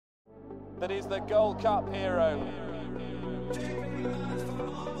that is the Gold Cup hero.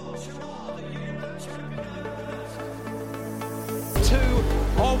 Two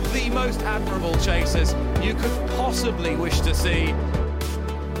of the most admirable chasers you could possibly wish to see.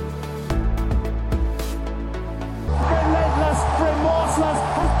 Relentless, remorseless,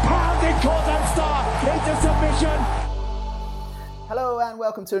 has pounded Cordon Star into submission. Hello and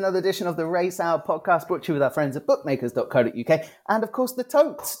welcome to another edition of the Race Hour podcast, brought to you with our friends at bookmakers.co.uk and of course the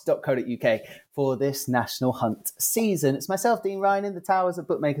totes.co.uk for this National Hunt season. It's myself, Dean Ryan, in the towers of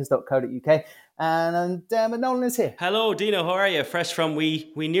bookmakers.co.uk, and Dermot Nolan is here. Hello Dino, how are you? Fresh from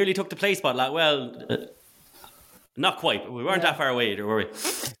we nearly took the play spot. Not quite, but we weren't that far away, were we?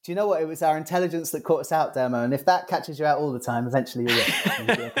 Do you know what? It was our intelligence that caught us out, Dermo, and if that catches you out all the time, eventually you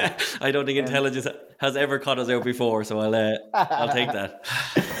will. Okay. I don't think intelligence has ever caught us out before, so I'll take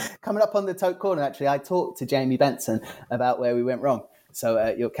that. Coming up on the Tote Corner, actually, I talked to Jamie Benson about where we went wrong.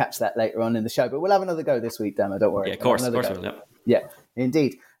 So you'll catch that later on in the show. But we'll have another go this week, Dermo, don't worry. Yeah, of course we'll. Yeah,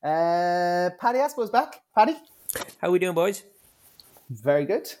 indeed. Paddy Aspel's back. Paddy? How we doing, boys? Very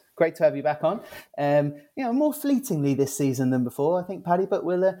good. Great to have you back on. More fleetingly this season than before, I think, Paddy, but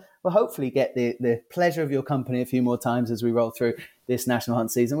we'll hopefully get the pleasure of your company a few more times as we roll through this National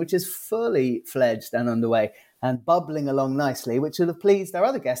Hunt season, which is fully fledged and underway and bubbling along nicely, which will have pleased our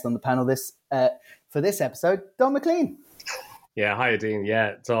other guest on the panel for this episode, Don McLean. Yeah, hi Dean.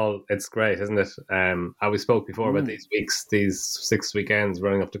 Yeah, it's great, isn't it? We spoke before about these 6 weekends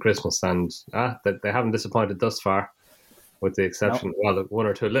running up to Christmas, and they haven't disappointed thus far. With the exception, one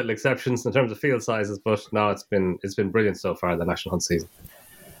or two little exceptions in terms of field sizes, but no, it's been brilliant so far, the National Hunt season.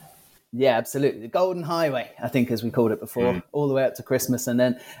 Yeah, absolutely. The Golden Highway, I think, as we called it before, all the way up to Christmas and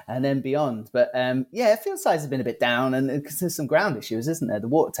then beyond. But field size has been a bit down, and there's some ground issues, isn't there? The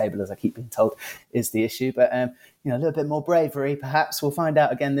water table, as I keep being told, is the issue. But a little bit more bravery, perhaps. We'll find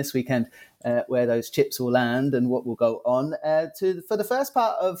out again this weekend where those chips will land and what will go on. For the first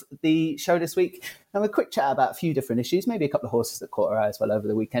part of the show this week, have a quick chat about a few different issues, maybe a couple of horses that caught our eye as well over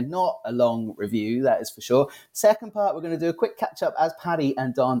the weekend. Not a long review, that is for sure. Second part, we're going to do a quick catch-up as Paddy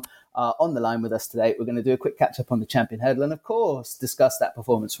and Don are on the line with us today. We're going to do a quick catch-up on the Champion Hurdle and, of course, discuss that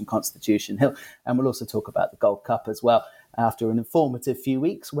performance from Constitution Hill. And we'll also talk about the Gold Cup as well. After an informative few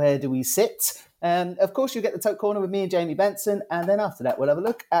weeks, where do we sit? Of course, you'll get the Tote Corner with me and Jamie Benson. And then after that, we'll have a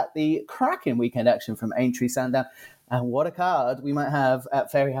look at the cracking weekend action from Aintree Sandown. And what a card we might have at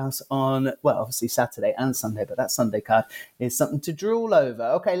Fairyhouse on, obviously Saturday and Sunday, but that Sunday card is something to drool over.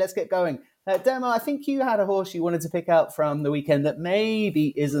 Okay, let's get going. Demo, I think you had a horse you wanted to pick out from the weekend that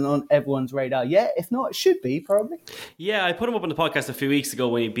maybe isn't on everyone's radar yet. If not, it should be, probably. Yeah, I put him up on the podcast a few weeks ago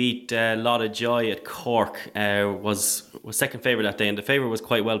when he beat Lot of Joy at Cork. Was second favourite that day, and the favourite was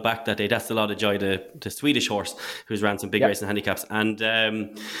quite well backed that day. That's the Lot of Joy, the Swedish horse who's ran some big racing handicaps. And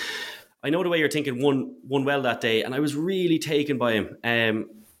I know the way you're thinking won well that day, and I was really taken by him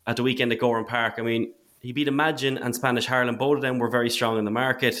at the weekend at Goran Park. I mean, he beat Imagine and Spanish Harlem. Both of them were very strong in the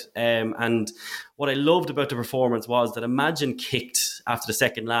market. And what I loved about the performance was that Imagine kicked after the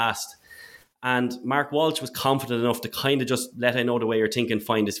second last. And Mark Walsh was confident enough to kind of just let I know the way you're thinking,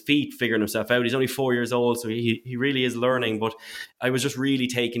 find his feet, figuring himself out. He's only 4 years old, so he really is learning. But I was just really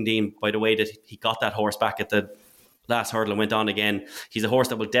taken, Dean, by the way that he got that horse back at the last hurdle and went on again. He's a horse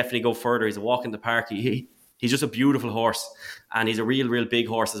that will definitely go further. He's a walk in the park. He's just a beautiful horse, and he's a real big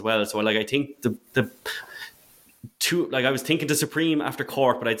horse as well. So I think the two, I was thinking the Supreme after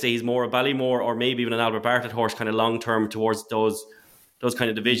Cork, but I'd say he's more a Ballymore or maybe even an Albert Bartlett horse kind of long term towards those kind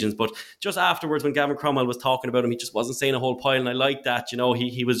of divisions. But just afterwards, when Gavin Cromwell was talking about him, he just wasn't saying a whole pile, and I like that.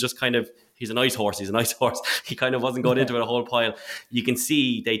 He was just kind of, he's a nice horse. He kind of wasn't going into it a whole pile. You can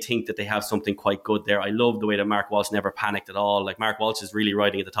see they think that they have something quite good there. I love the way that Mark Walsh never panicked at all. Like, Mark Walsh is really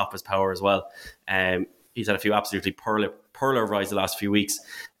riding at the top of his power as well. He's had a few absolutely perler rides the last few weeks,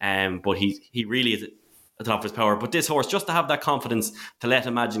 but he really is at the top of his power. But this horse, just to have that confidence to let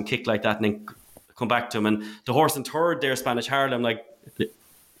Imagine kick like that and then come back to him, and the horse in third there, Spanish Harlem,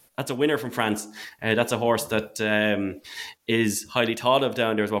 that's a winner from France. That's a horse that is highly thought of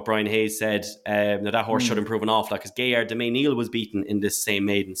down there, is what Brian Hayes said. That horse should improve an awful lot, because Gaillard de Maynil was beaten in this same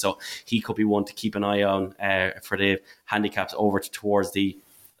maiden, so he could be one to keep an eye on for the handicaps over towards the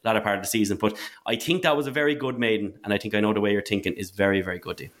latter part of the season. But I think that was a very good maiden, and I think I know the way you're thinking is very, very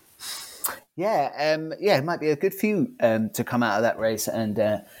good, Dean. Yeah, it might be a good few to come out of that race and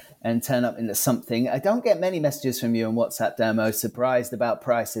turn up into something. I don't get many messages from you on WhatsApp, Demo, surprised about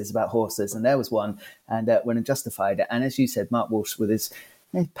prices, about horses, and there was one, and when I justified it. And as you said, Mark Walsh, with his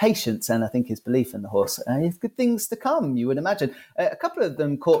patience and I think his belief in the horse, he has good things to come, you would imagine. A couple of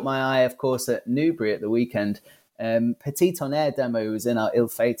them caught my eye, of course, at Newbury at the weekend. Petit Tonnerre demo was in our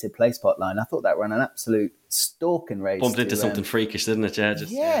ill-fated play spot line. I thought that ran an absolute stalking race. Bumped into something freakish, didn't it?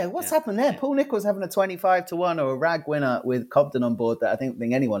 Yeah, what's happened there? Paul Nicholls having a 25-1 or a rag winner with Cobden on board that I don't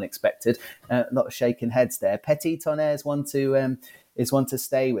think anyone expected. A lot of shaking heads there. Petit Tonnerre is one to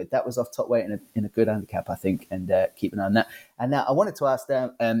stay with. That was off top weight in a good handicap, I think, and keep an eye on that. And now I wanted to ask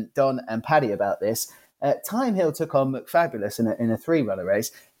Don and Paddy about this. Time Hill took on McFabulous in a three-runner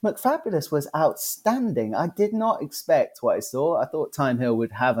race. McFabulous was outstanding. I did not expect what I saw. I thought Time Hill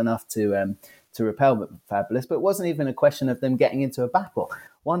would have enough to repel McFabulous, but it wasn't even a question of them getting into a battle.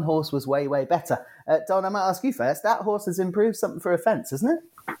 One horse was way, way better. Don, I might ask you first. That horse has improved something for a fence, hasn't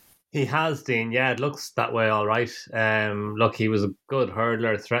it? He has, Dean. Yeah, it looks that way all right. Look, he was a good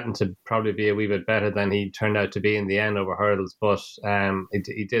hurdler, threatened to probably be a wee bit better than he turned out to be in the end over hurdles, but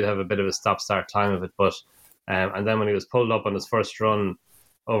he did have a bit of a stop-start time of it. But and then when he was pulled up on his first run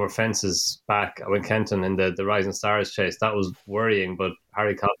over fences back at Kenton in the Rising Stars chase, that was worrying, but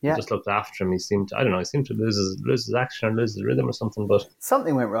Harry Cobden just looked after him. He seemed to lose his action or lose his rhythm or something, but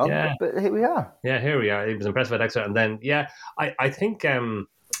something went wrong, but here we are. Yeah, here we are. He was impressed with Exeter. And then, I think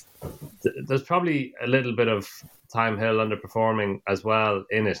there's probably a little bit of Time Hill underperforming as well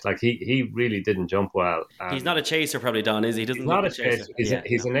in it. Like he really didn't jump well. He's not a chaser, probably, Don, is he? He's not a chaser. He's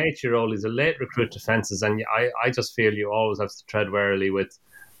an 8-year-old. He's a late recruit to fences, and I just feel you always have to tread warily with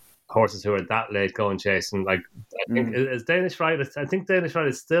horses who are that late going chasing. Like I think is Danish Ride. I think Danish Ride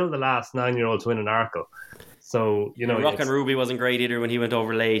is still the last 9-year-old to win an Arkle. So Rock and Ruby wasn't great either when he went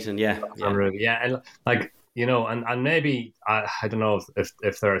over late, and Ruby, and like. And maybe I don't know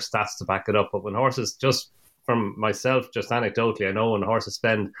if there are stats to back it up, but when horses, just from myself, just anecdotally, I know when horses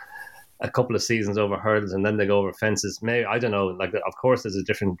spend a couple of seasons over hurdles and then they go over fences, maybe, I don't know, like, of course there's a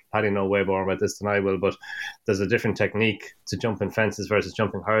different, Paddy know way more about this than I will, but there's a different technique to jumping fences versus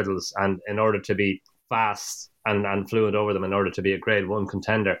jumping hurdles, and in order to be fast and fluent over them, in order to be a grade 1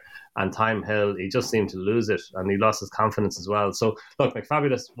 contender. And Time Hill, he just seemed to lose it, and he lost his confidence as well. So look,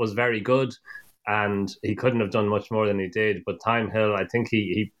 McFabulous was very good, and he couldn't have done much more than he did. But Time Hill, I think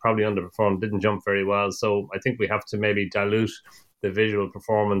he probably underperformed, didn't jump very well. So I think we have to maybe dilute the visual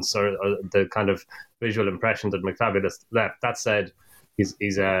performance or the kind of visual impression that McFabulous left. That said, he's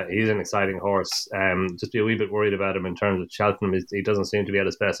an exciting horse. Just be a wee bit worried about him in terms of Cheltenham. He doesn't seem to be at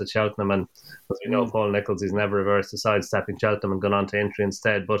his best at Cheltenham, and as we know, Paul Nicholls, he's never reversed the sidestepping Cheltenham and gone on to entry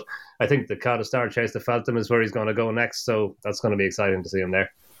instead. But I think the Carter Star chase to Feltham is where he's going to go next, so that's going to be exciting to see him there.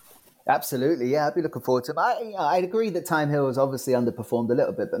 Absolutely, yeah, I'd be looking forward to him. I'd agree that Time Hill has obviously underperformed a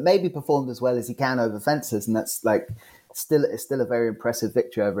little bit, but maybe performed as well as he can over fences, and that's like still a very impressive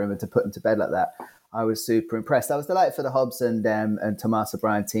victory over him. And to put him to bed like that, I was super impressed. I was delighted for the Hobbs and Tomás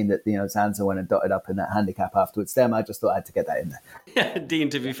O'Brien team that Zanza went and dotted up in that handicap afterwards. I just thought I had to get that in there. Yeah, Dean,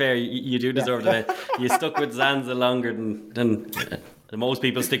 to be fair, you do deserve it. You stuck with Zanza longer than most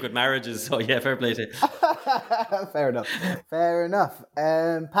people stick with marriages. So yeah, fair play to you. Fair enough.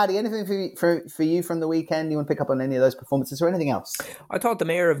 Paddy, anything for you from the weekend? You want to pick up on any of those performances or anything else? I thought the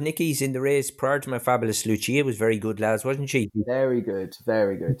mare of Nicky's in the race prior to McFabulous, Lucia, was very good, lads, wasn't she? Very good,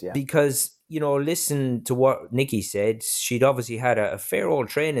 yeah. Because, listen to what Nicky said. She'd obviously had a fair old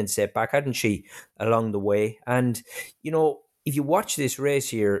training setback, hadn't she, along the way? And, if you watch this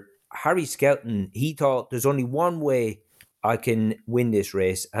race here, Harry Skelton, he thought there's only one way I can win this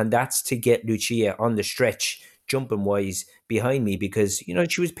race, and that's to get Lucia on the stretch, jumping wise, behind me, because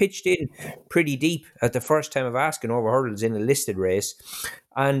she was pitched in pretty deep at the first time of asking over hurdles in a listed race,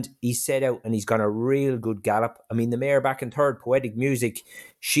 and he set out and he's gone a real good gallop. I mean, the mare back in third, Poetic Music,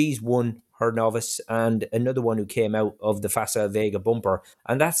 she's won her novice, and another one who came out of the Facile Vega bumper,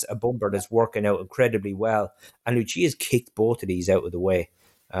 and that's a bumper that's working out incredibly well, and Lucia's kicked both of these out of the way.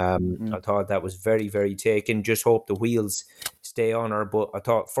 I thought that was very, very taken. Just hope the wheels stay on her. But I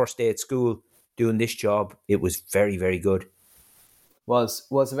thought first day at school doing this job, it was very, very good. Was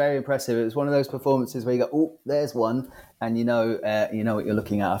very impressive. It was one of those performances where you go, oh, there's one, and you know what you're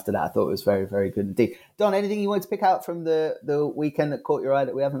looking at after that. I thought it was very, very good indeed. Don, anything you wanted to pick out from the weekend that caught your eye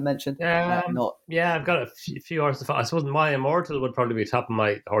that we haven't mentioned? Yeah, I've got a few horses to follow. I suppose My Immortal would probably be top of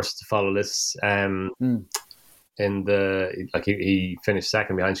my horses to follow lists. In the he finished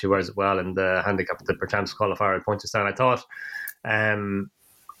second behind She Wears It Well in the handicap at the Perchance qualifier at Punchestown. I thought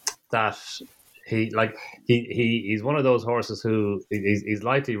that he's one of those horses who he's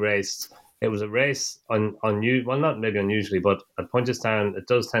lightly raced. It was a race not maybe unusually, but at Punchestown it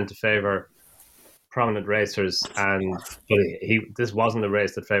does tend to favour prominent racers, but this wasn't a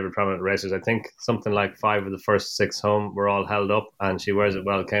race that favoured prominent racers. I think something like 5 of the first 6 home were all held up, and She Wears It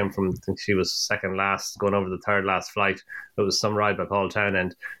Well came from, I think she was second last, going over the third last flight. It was some ride by Paul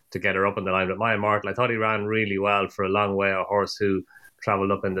Townend. to get her up on the line. But Maya Martel, I thought he ran really well for a long way, a horse who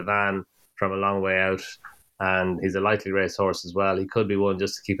travelled up in the van from a long way out, and he's a lightly raced horse as well. He could be one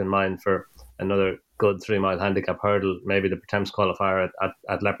just to keep in mind for another good 3 mile handicap hurdle, maybe the Pertemps qualifier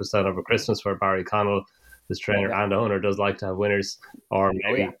at Leopardstown over Christmas, where Barry Connell, his trainer and owner, does like to have winners, or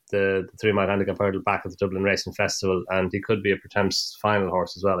maybe the 3 mile handicap hurdle back at the Dublin Racing Festival, and he could be a Pertemps final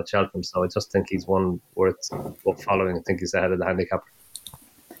horse as well at Cheltenham. So I just think he's one worth following. I think he's ahead of the handicap.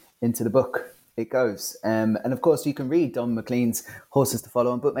 Into the book it goes. And of course, you can read Don McLean's Horses to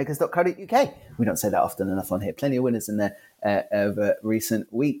Follow on bookmakers.co.uk. We don't say that often enough on here. Plenty of winners in there over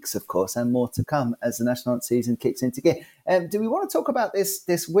recent weeks, of course, and more to come as the national hunt season kicks into gear. Do we want to talk about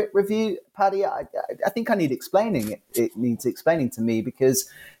this whip review, Paddy? I think I need explaining. It needs explaining to me, because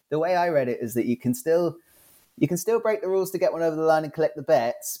the way I read it is that you can still break the rules to get one over the line and collect the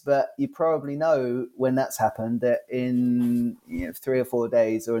bets, but you probably know when that's happened that in 3 or 4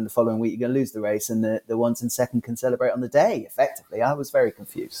 days or in the following week you're going to lose the race, and the ones in second can celebrate on the day. Effectively, I was very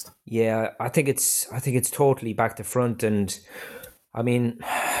confused. Yeah, I think it's totally back to front, and I mean,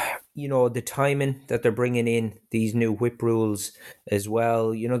 the timing that they're bringing in these new whip rules as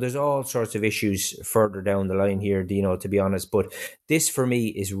well. There's all sorts of issues further down the line here, Dino, to be honest. But this for me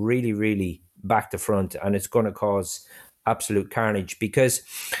is really, really back to front, and it's going to cause absolute carnage, because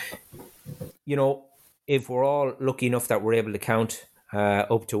if we're all lucky enough that we're able to count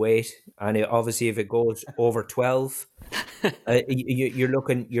up to 8, and obviously if it goes over 12, you're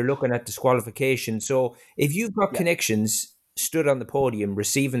looking at disqualification. So if you've got connections stood on the podium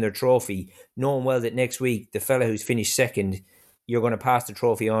receiving their trophy, knowing well that next week the fella who's finished second, you're going to pass the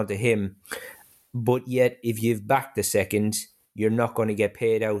trophy on to him, but yet if you've backed the second, you're not going to get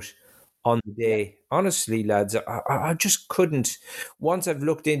paid out on the day. Honestly, lads, I just couldn't. Once I've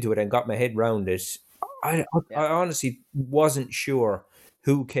looked into it and got my head round it, I honestly wasn't sure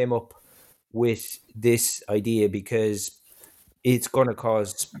who came up with this idea, because it's going to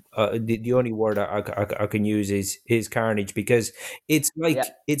cause the only word I can use is carnage, because it's like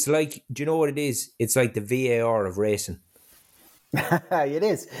do you know what it is? It's like the VAR of racing. It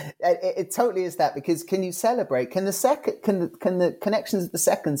is. It totally is that, because can you celebrate? Can the connections of the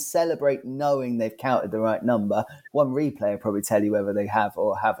seconds celebrate knowing they've counted the right number? One replay will probably tell you whether they have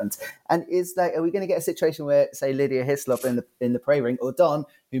or haven't. And are we going to get a situation where, say, Lydia Hislop in the prey ring, or Don,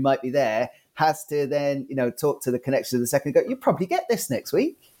 who might be there, has to then talk to the connections of the second and go, you probably get this next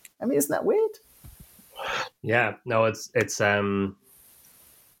week? I mean, isn't that weird? Yeah, no, it's a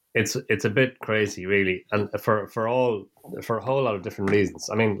bit crazy, really, and for a whole lot of different reasons.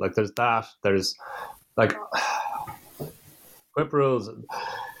 I mean, like there's like whip rules.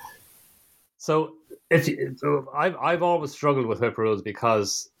 So I've always struggled with whip rules,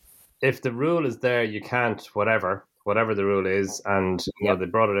 because if the rule is there, you can't whatever the rule is, and they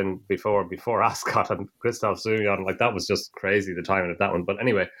brought it in before Ascot and Christophe Soumillon, like that was just crazy, the timing of that one. But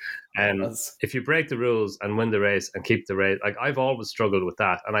anyway, if you break the rules and win the race and keep the race, like I've always struggled with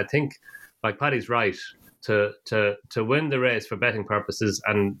that, and I think like Paddy's right to win the race for betting purposes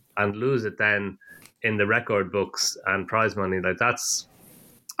and lose it then in the record books and prize money, like that's.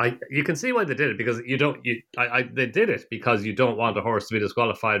 You can see why they did it, because they did it because you don't want a horse to be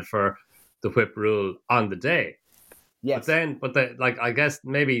disqualified for the whip rule on the day. Yes. I guess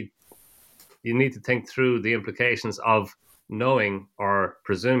maybe you need to think through the implications of knowing or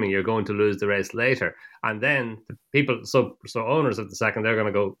presuming you're going to lose the race later, and then the people, so owners of the second, they're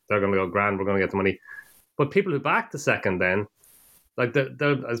going to go grand, we're going to get the money. But people who back the second, then, like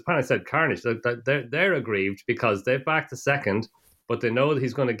as Paddy said, carnage. They're aggrieved because they've backed the second, but they know that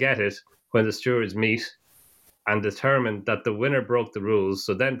he's going to get it when the stewards meet and determined that the winner broke the rules.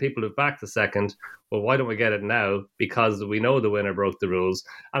 So then people who've backed the second, well, why don't we get it now? Because we know the winner broke the rules.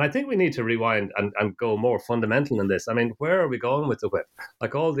 And I think we need to rewind and go more fundamental in this. I mean, where are we going with the whip?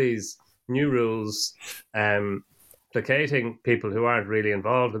 Like all these new rules, placating people who aren't really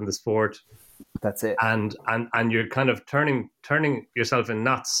involved in the sport. That's it. And you're kind of turning yourself in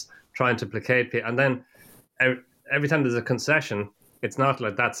knots trying to placate people. And then every time there's a concession, it's not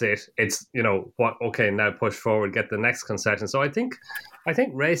like that's it. It's, okay, now push forward, get the next concession. So I think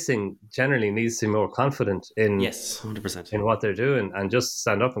racing generally needs to be more confident in 100% in what they're doing, and just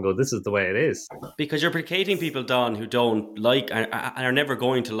stand up and go, this is the way it is. Because you're placating people, Don, who don't like and are never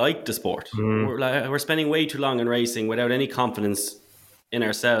going to like the sport. We're spending way too long in racing without any confidence in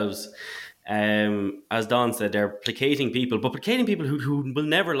ourselves. As Don said, they're placating people, but placating people who will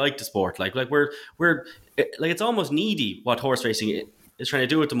never like the sport. Like we're it's almost needy what horse racing is trying to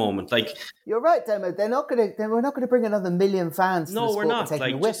do at the moment. Like, you're right, Demo. We're not going to bring another million fans. To No, the we're sport not. by taking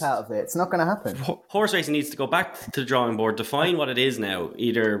Like, the whip just- out of it. It's not going to happen. horse racing needs to go back to the drawing board, define what it is now.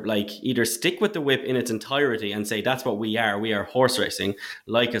 Either stick with the whip in its entirety and say that's what we are horse racing,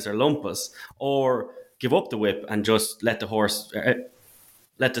 like us or lump us, or give up the whip and just let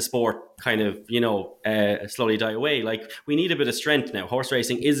the sport kind of, slowly die away. Like, we need a bit of strength now. Horse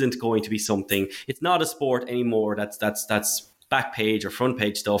racing isn't going to be something. It's not a sport anymore. That's back page or front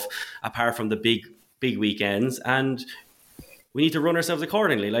page stuff, apart from the big weekends. And we need to run ourselves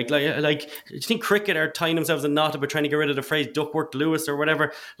accordingly. Like, do you think cricket are tying themselves in knot about trying to get rid of the phrase Duckworth Lewis or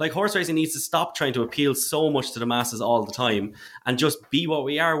whatever? Like, horse racing needs to stop trying to appeal so much to the masses all the time and just be what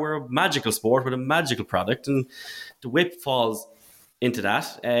we are. We're a magical sport with a magical product, and the whip falls into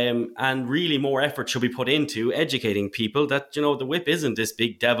that. And really more effort should be put into educating people that, the whip isn't this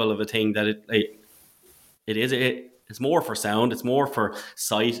big devil of a thing that it is. It's more for sound, it's more for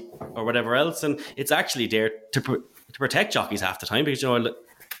sight or whatever else. And it's actually there to protect jockeys half the time, because an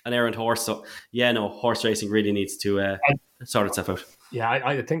errant horse. So horse racing really needs to sort itself out. Yeah,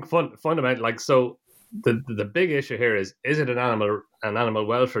 I think fundamentally, like, so the big issue here is it an animal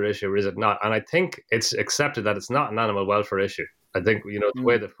welfare issue or is it not? And I think it's accepted that it's not an animal welfare issue. I think the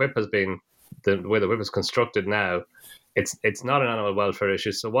way the whip is constructed now, it's not an animal welfare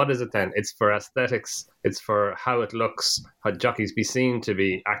issue. So what is it then? It's for aesthetics. It's for how it looks, how jockeys be seen to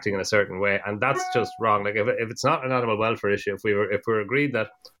be acting in a certain way, and that's just wrong. Like, if it's not an animal welfare issue, if we're agreed that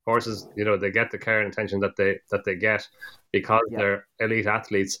horses, they get the care and attention that they get because they're elite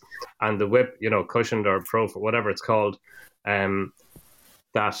athletes, and the whip, cushioned or pro, whatever it's called,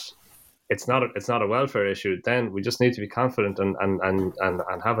 that it's not a welfare issue, then we just need to be confident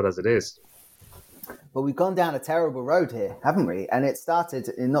and have it as it is. But we've gone down a terrible road here, haven't we? And it started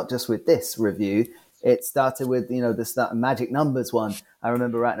not just with this review. It started with, the magic numbers one. I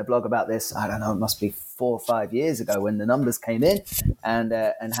remember writing a blog about this. I don't know, it must be 4 or 5 years ago when the numbers came in, and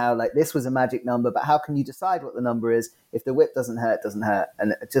how, like, this was a magic number. But how can you decide what the number is if the whip doesn't hurt? It doesn't hurt,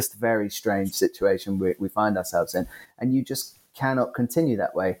 and it's just a very strange situation we find ourselves in, and you just cannot continue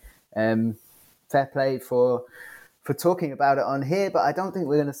that way. Fair play for talking about it on here, but I don't think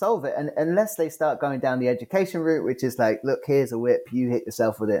we're going to solve it, and unless they start going down the education route, which is like, look, here's a whip, you hit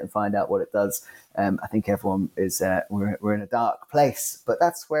yourself with it and find out what it does. I think everyone is we're in a dark place, but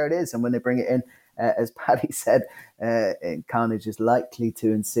that's where it is. And when they bring it in, as Paddy said, carnage is likely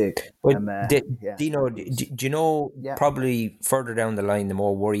to ensue. Dino, do you know, probably further down the line, the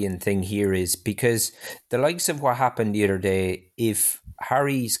more worrying thing here is because the likes of what happened the other day, if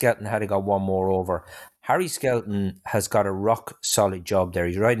Harry Skelton had got one more over, Harry Skelton has got a rock solid job there.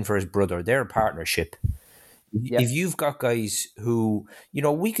 He's riding for his brother. They're a partnership. Yep. If you've got guys who,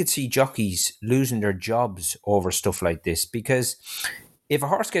 we could see jockeys losing their jobs over stuff like this, because if a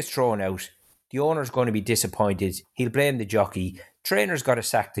horse gets thrown out, the owner's going to be disappointed. He'll blame the jockey. Trainer's got to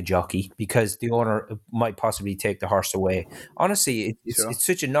sack the jockey because the owner might possibly take the horse away. Honestly, it's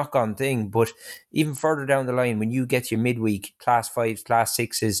such a knock-on thing. But even further down the line, when you get your midweek Class 5s, Class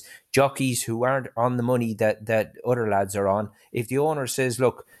 6s, jockeys who aren't on the money that other lads are on, if the owner says,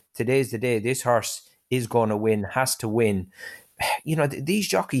 look, today's the day, this horse is going to win, has to win, these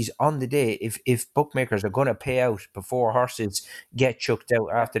jockeys on the day, if bookmakers are going to pay out before horses get chucked out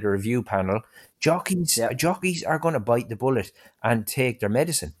after the review panel, jockeys are going to bite the bullet and take their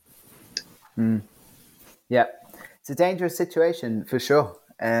medicine. Yeah, it's a dangerous situation for sure.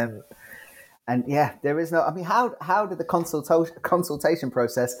 And there is no. I mean, how did the consultation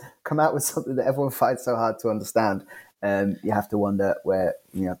process come out with something that everyone finds so hard to understand? You have to wonder where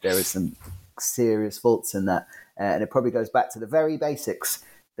there is some serious faults in that. And it probably goes back to the very basics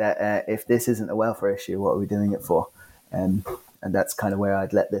that if this isn't a welfare issue, what are we doing it for? And that's kind of where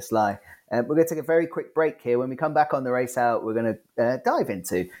I'd let this lie. We're going to take a very quick break here. When we come back on the Race Hour, we're going to dive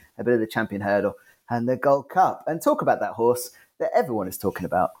into a bit of the Champion Hurdle and the Gold Cup and talk about that horse that everyone is talking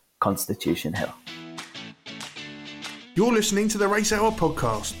about, Constitution Hill. You're listening to the Race Hour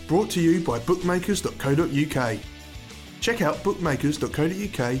podcast, brought to you by bookmakers.co.uk. Check out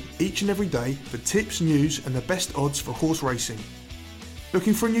bookmakers.co.uk each and every day for tips, news and the best odds for horse racing.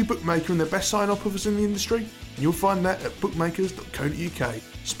 Looking for a new bookmaker and the best sign-up offers in the industry? You'll find that at bookmakers.co.uk,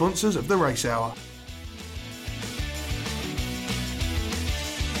 sponsors of the Race Hour.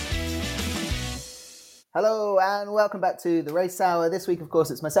 Hello and welcome back to the Race Hour. This week, of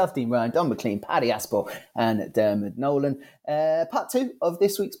course, it's myself, Dean Ryan, Don McLean, Paddy Aspel and Dermot Nolan. Part 2 of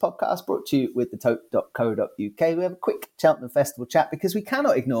this week's podcast brought to you with the tote.co.uk. We have a quick Cheltenham Festival chat because we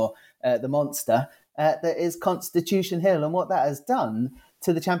cannot ignore the monster that is Constitution Hill and what that has done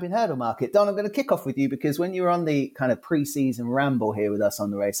to the Champion Hurdle market. Don, I'm going to kick off with you because when you were on the kind of pre-season ramble here with us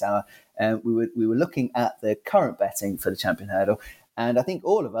on the Race Hour, we were looking at the current betting for the Champion Hurdle. And I think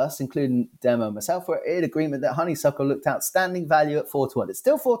all of us, including Demo and myself, were in agreement that Honeysuckle looked outstanding value at 4-1. It's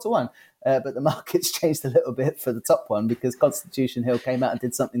still 4-1, but the market's changed a little bit for the top one because Constitution Hill came out and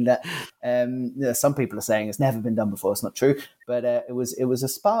did something that some people are saying has never been done before. It's not true, but it was a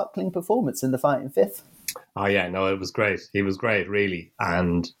sparkling performance in the fighting fifth. Oh yeah, no, it was great. He was great, really.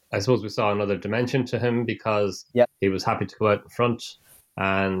 And I suppose we saw another dimension to him because he was happy to go out in front.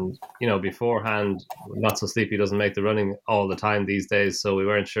 And, beforehand, Not So Sleepy doesn't make the running all the time these days, so we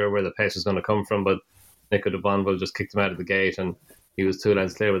weren't sure where the pace was going to come from, but Nico de Bonville just kicked him out of the gate, and he was 2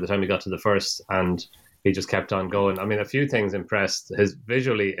 lengths clear by the time he got to the first, and he just kept on going. I mean, a few things impressed.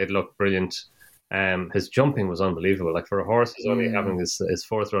 Visually, it looked brilliant. His jumping was unbelievable. Like, for a horse who's only having his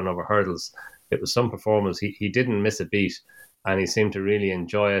fourth run over hurdles, it was some performance. He didn't miss a beat, and he seemed to really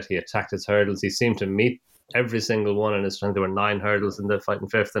enjoy it. He attacked his hurdles. He seemed to meet every single one in his stride. There were 9 hurdles in the fighting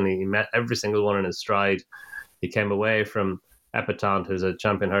fifth, and he met every single one in his stride. He came away from Epatante, who's a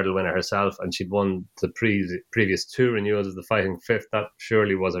champion hurdle winner herself, and she'd won the previous 2 renewals of the fighting fifth. That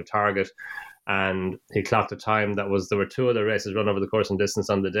surely was her target. And he clocked a time there were 2 other races run over the course and distance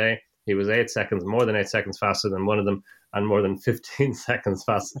on the day. He was more than 8 seconds faster than one of them, and more than 15 seconds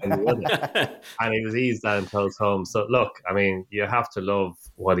faster than the other. And he was eased down Tulse home. So look, I mean, you have to love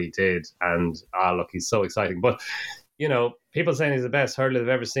what he did. And look, he's so exciting. But people saying he's the best hurdler they've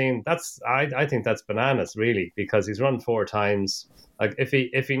ever seen. I think that's bananas, really, because he's run 4 times. Like, if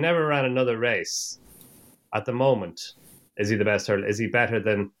he never ran another race at the moment, is he the best hurdler? Is he better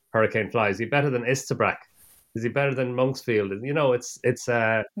than Hurricane Fly? Is he better than Istabrack? Is he better than Monksfield? It's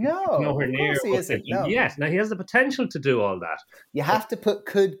nowhere near. He isn't. No. Yes, now he has the potential to do all that. You have to put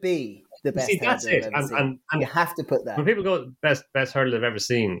could be the best. See, that's it. And you have to put that. When people go best hurdle they've ever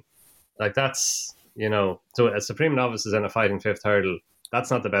seen, like, that's so a Supreme Novice is in a fighting fifth hurdle. That's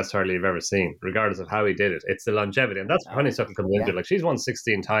not the best hurdle you've ever seen, regardless of how he did it. It's the longevity, and that's what Honeysuckle comes into. Like, she's won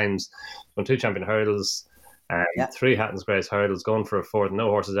 16 times, won 2 champion hurdles. 3 Hatton's Grace hurdles, going for a 4th. No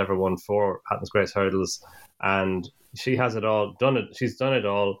horse has ever won 4 Hatton's Grace hurdles, and she has it all done. She's done it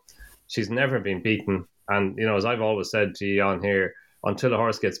all. She's never been beaten, and as I've always said to you on here, until a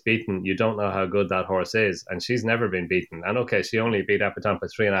horse gets beaten, you don't know how good that horse is, and she's never been beaten. And okay, she only beat Epatante by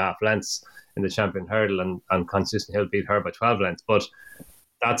 3.5 lengths in the champion hurdle, and Constitution Hill beat her by 12 lengths, but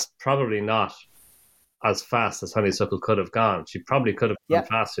that's probably not as fast as Honeysuckle could have gone. She probably could have gone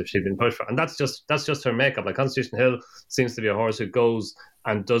faster if she'd been pushed for. And that's just her makeup. Like, Constitution Hill seems to be a horse who goes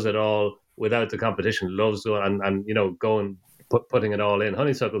and does it all without the competition, loves going and going, putting it all in.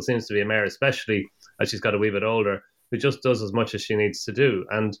 Honeysuckle seems to be a mare, especially as she's got a wee bit older, who just does as much as she needs to do.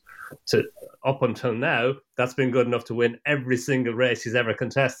 And up until now, that's been good enough to win every single race she's ever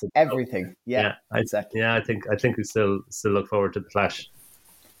contested. Everything. Exactly. I think we still look forward to the Clash.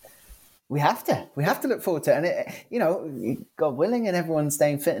 We have to look forward to it. And, God willing, and everyone's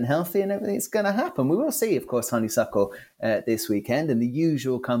staying fit and healthy and everything's going to happen. We will see, of course, Honeysuckle this weekend and the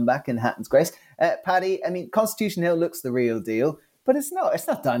usual comeback in Hatton's Grace. Paddy, I mean, Constitution Hill looks the real deal, but it's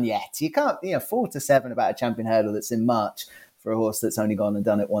not done yet. You can't, 4-7 about a champion hurdle that's in March for a horse that's only gone and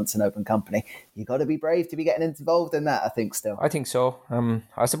done it once in open company. You got to be brave to be getting involved in that, I think, still. I think so.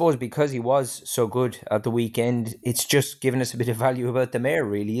 I suppose because he was so good at the weekend, it's just given us a bit of value about the mare,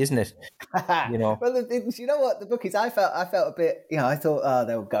 really, isn't it? Well, you know what? The bookies, I felt a bit, I thought,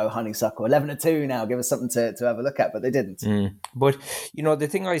 they'll go Honeysuckle 11-2 now, give us something to have a look at, but they didn't. But, the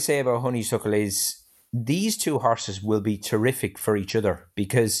thing I say about Honeysuckle is these 2 horses will be terrific for each other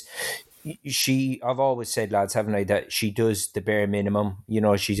because I've always said, lads, haven't I, that she does the bare minimum.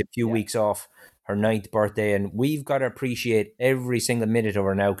 She's a few weeks off her 9th birthday, and we've got to appreciate every single minute of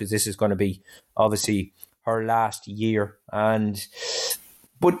her now because this is going to be obviously her last year.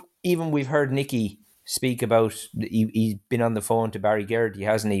 But even we've heard Nicky speak about, he's been on the phone to Barry Geraghty,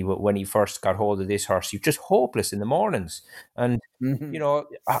 hasn't he, when he first got hold of this horse. You're just hopeless in the mornings. And,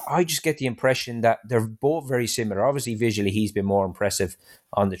 I just get the impression that they're both very similar. Obviously, visually, he's been more impressive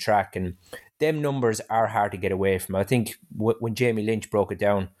on the track, and them numbers are hard to get away from. I think when Jamie Lynch broke it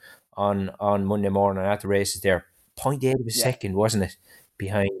down on Monday morning at the races there, 0.8 of a second, wasn't it,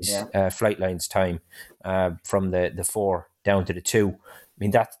 behind Flightline's time from the 4 down to the 2. I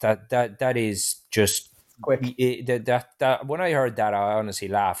mean, that is just quick. That when I heard that, I honestly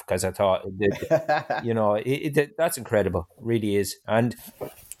laughed because I thought, that's incredible, it really is. And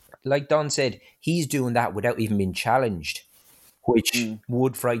like Don said, he's doing that without even being challenged, which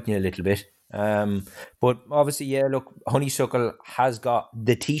would frighten you a little bit. But obviously, yeah, look, Honeysuckle has got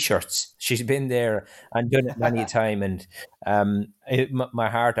the T-shirts. She's been there and done it many a time. And my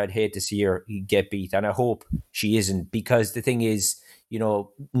heart, I'd hate to see her get beat. And I hope she isn't, because the thing is,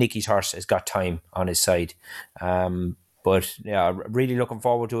 Nicky's horse has got time on his side. But yeah, really looking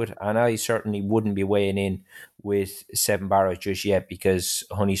forward to it. And I certainly wouldn't be weighing in with Seven Barrows just yet, because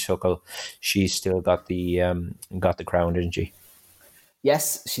Honeysuckle, she's still got the crown, didn't she?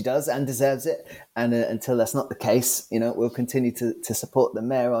 Yes, she does, and deserves it. And until that's not the case, we'll continue to support the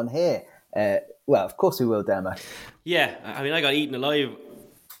mare on here. Well, of course we will, Dermot. Yeah, I mean, I got eaten alive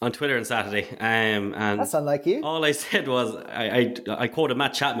on Twitter on Saturday, and that's unlike you. All I said was, I quoted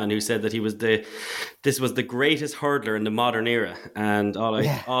Matt Chapman, who said that this was the greatest hurdler in the modern era, and all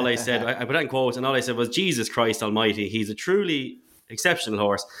I said, I put that in quotes, and all I said was, Jesus Christ Almighty, he's a truly exceptional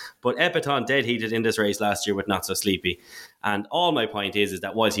horse, but Epatante dead heated in this race last year with Not So Sleepy. And all my point is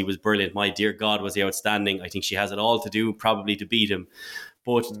that whilst he was brilliant, my dear God, was he outstanding. I think she has it all to do probably to beat him.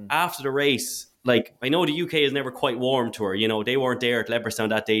 But after the race, like, I know the UK has never quite warmed to her. They weren't there at Leopardstown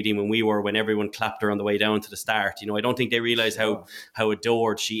that day, Dean, when everyone clapped her on the way down to the start. I don't think they realise how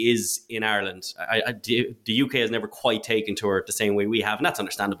adored she is in Ireland. The UK has never quite taken to her the same way we have, and that's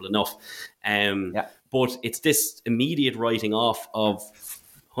understandable enough. But it's this immediate writing off of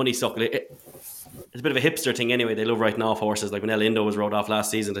Honeysuckle. It's a bit of a hipster thing anyway. They love writing off horses. Like when El Indo was wrote off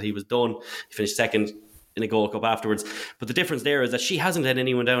last season, that he was done. He finished second in a Gold Cup afterwards. But the difference there is that she hasn't let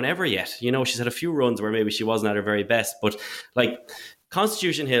anyone down ever yet. She's had a few runs where maybe she wasn't at her very best. But like,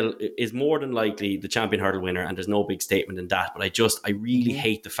 Constitution Hill is more than likely the champion hurdle winner, and there's no big statement in that. But I really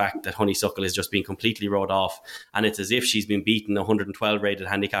hate the fact that Honeysuckle is just being completely wrote off, and it's as if she's been beaten 112 rated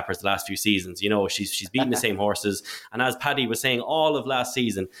handicappers the last few seasons. She's beaten the same horses, and as Paddy was saying all of last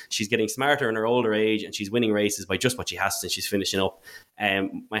season, she's getting smarter in her older age, and she's winning races by just what she has since she's finishing up.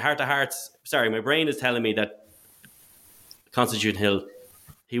 My brain is telling me that Constitution Hill,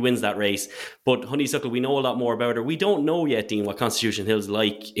 he wins that race. But Honeysuckle, we know a lot more about her. We don't know yet, Dean, what Constitution Hill's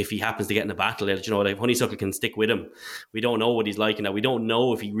like if he happens to get in a battle. Like Honeysuckle can stick with him. We don't know what he's like in that. We don't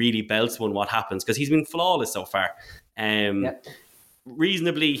know if he really belts one, what happens, because he's been flawless so far.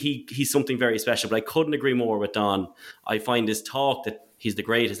 Reasonably, he's something very special, but I couldn't agree more with Don. I find this talk that he's the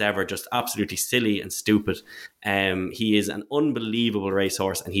greatest ever just absolutely silly and stupid. He is an unbelievable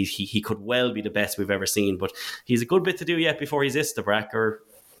racehorse, and he could well be the best we've ever seen, but he's a good bit to do yet before he's Istabrack or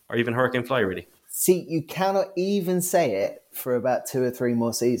even Hurricane Fly, really. See, you cannot even say it for about 2 or 3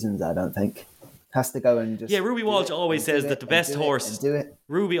 more seasons, I don't think. Has to go and just... Yeah, Ruby Walsh always says that the best horse...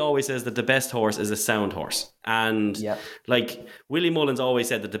 Ruby always says that the best horse is a sound horse. And like Willie Mullins always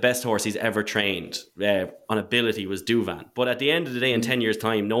said that the best horse he's ever trained on ability was Douvan. But at the end of the day, in 10 years'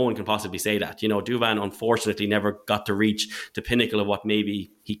 time, no one can possibly say that. Douvan unfortunately never got to reach the pinnacle of what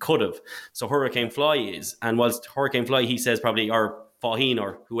maybe he could have. So Hurricane Fly is. And whilst Hurricane Fly, he says probably, or Faugheen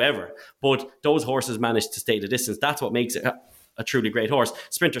or whoever, but those horses managed to stay the distance. That's what makes it a truly great horse.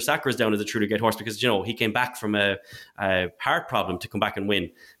 Sprinter Sacresdown is a truly great horse because he came back from a heart problem to come back and win.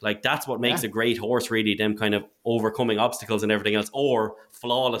 Like, that's what makes a great horse, really, them kind of overcoming obstacles and everything else, or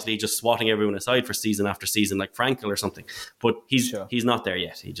flawlessly just swatting everyone aside for season after season, like Frankel or something. But he's not there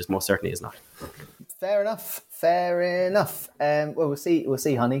yet. He just most certainly is not. Fair enough. Well, we'll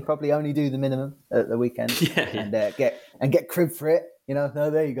see, honey. Probably only do the minimum at the weekend, and get crib for it. No,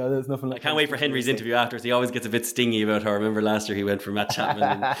 there you go. There's nothing like. I can't wait for Henry's interview afterwards. He always gets a bit stingy about her. I remember last year he went for Matt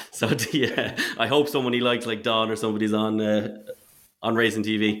Chapman. I hope someone he likes, like Don or somebody's on Racing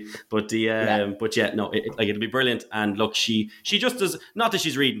TV. But it'll be brilliant. And look, she just does, not that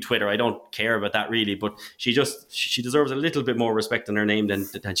she's reading Twitter, I don't care about that really, but she deserves a little bit more respect in her name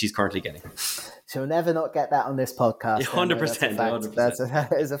than she's currently getting. She'll never not get that on this podcast. 100%.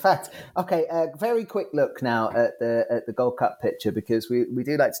 That is a fact. Okay, very quick look now at the Gold Cup picture, because we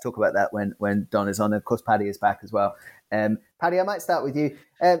do like to talk about that when Don is on. Of course, Paddy is back as well. Paddy, I might start with you.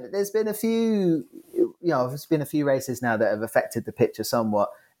 There's been a few races now that have affected the picture somewhat.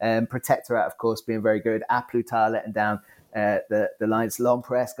 Protectorate, of course, being very good. A Plus Tard letting down the lines.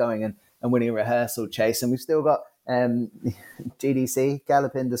 L'Empresse going and winning Rehearsal Chase, and we've still got GDC,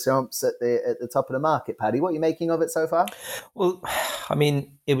 Galopin des Champs at the top of the market. Paddy, what are you making of it so far? Well, I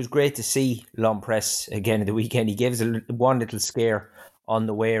mean, it was great to see L'Empresse again at the weekend. He gave us one little scare on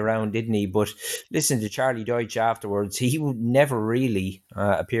the way around, didn't he? But listen to Charlie Deutsch afterwards. He never really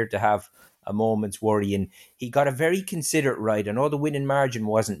appeared to have a moment's worry, and he got a very considerate ride. I know the winning margin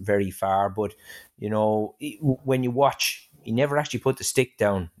wasn't very far, but when you watch, he never actually put the stick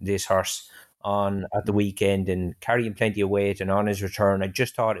down, this horse, on at the weekend, and carrying plenty of weight. And on his return, I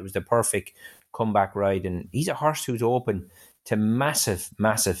just thought it was the perfect comeback ride. And he's a horse who's open to massive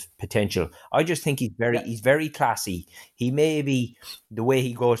potential. I just think he's very classy. He may be, the way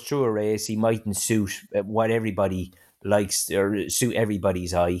he goes through a race, he mightn't suit what everybody likes or suit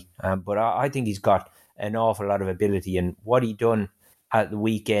everybody's eye. But I think he's got an awful lot of ability, and what he done at the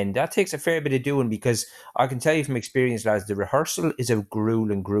weekend, that takes a fair bit of doing, because I can tell you from experience, lads, the rehearsal is a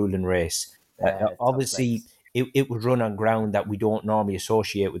grueling race. Obviously, it would run on ground that we don't normally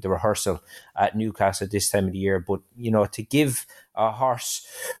associate with the rehearsal at Newcastle at this time of the year. But, to give a horse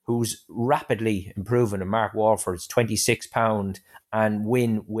who's rapidly improving, and Mark Walford's £26, and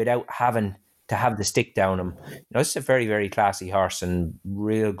win without having to have the stick down him, it's a very, very classy horse, and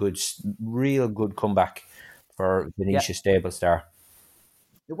real good comeback for Venetia Stable Star.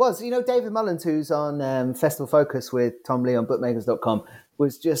 It was. David Mullins, who's on Festival Focus with Tom Lee on bookmakers.com,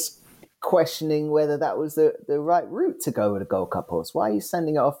 was just questioning whether that was the right route to go with a Gold Cup horse. Why are you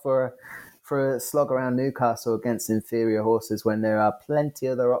sending it off for a slog around Newcastle against inferior horses when there are plenty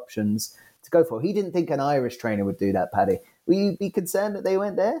other options to go for? He didn't think an Irish trainer would do that, Paddy. Will you be concerned that they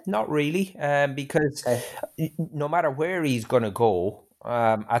went there? Not really, because no matter where he's going to go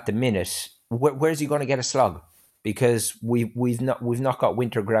at the minute, where's he going to get a slug? Because we've not got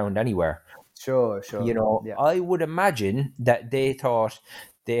winter ground anywhere. Sure. I would imagine that they thought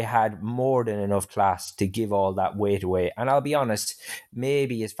they had more than enough class to give all that weight away. And I'll be honest,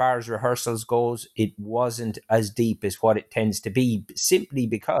 maybe as far as rehearsals goes, it wasn't as deep as what it tends to be, simply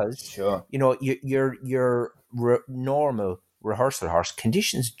because your normal rehearsal horse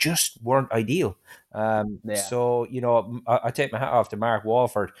conditions just weren't ideal. So, I take my hat off to Mark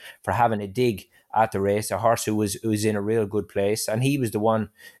Walford for having a dig at the race, a horse who was in a real good place, and he was the one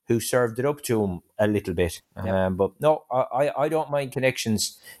who served it up to him a little bit. But no, I don't mind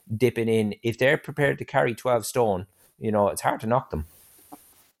Connections dipping in. If they're prepared to carry 12 stone, it's hard to knock them.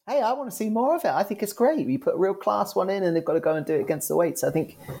 Hey, I want to see more of it. I think it's great. You put a real class one in and they've got to go and do it against the weights. I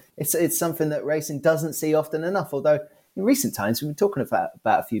think it's something that racing doesn't see often enough, although in recent times we've been talking about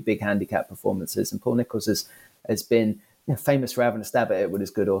a few big handicap performances, and Paul Nicholls has been famous for having a stab at it with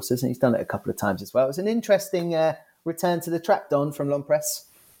his good horses, and he's done it a couple of times as well. It was an interesting return to the track, Don, from L'Empresse.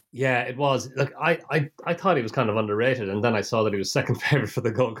 Yeah, it was. Look, I thought he was kind of underrated, and then I saw that he was second favourite for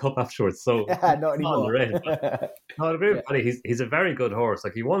the Gold Cup afterwards. So not anymore. Underrated. No, he's a very good horse.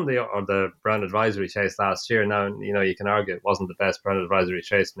 Like, he won the Brand Advisory Chase last year. Now, you can argue it wasn't the best Brand Advisory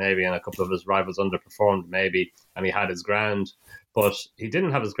Chase, maybe, and a couple of his rivals underperformed, maybe, and he had his ground. But he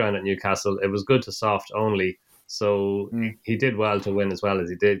didn't have his ground at Newcastle. It was good to soft only. So he did well to win as well as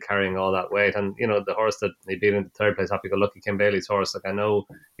he did, carrying all that weight. And, the horse that he beat in the third place, Happy Go Lucky, Kim Bailey's horse, like, I know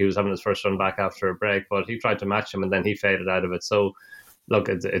he was having his first run back after a break, but he tried to match him and then he faded out of it. So, look,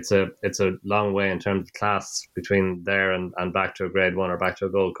 it's a long way in terms of class between there and back to a Grade 1 or back to a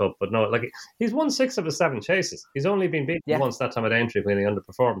Gold Cup. But no, like, he's won 6 of his 7 chases. He's only been beaten once that time at Aintree when he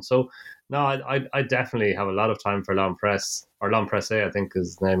underperformed. So, no, I definitely have a lot of time for L'Empresse, or L'Empresse, I think is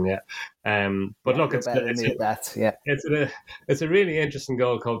his name, But look, it's a really interesting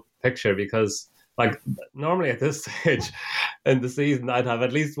Gold Cup picture, because, like, normally at this stage in the season, I'd have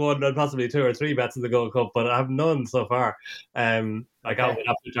at least one and possibly 2 or 3 bets in the Gold Cup, but I have none so far. Galopin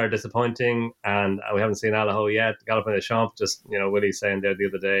Des Champs are disappointing, and we haven't seen Allaho yet. Galopin Des Champs, just, Willie saying there the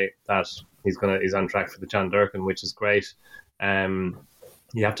other day that he's on track for the Chan Durkin, which is great.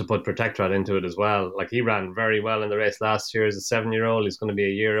 You have to put Protectorate into it as well. Like, he ran very well in the race last year as a 7-year-old. He's going to be a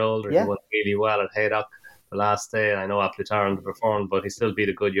year older. He won really well at Haydock the last day. I know Applitar underperformed, but he still beat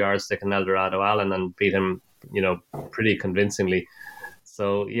a good yardstick in Eldorado Allen and beat him, pretty convincingly.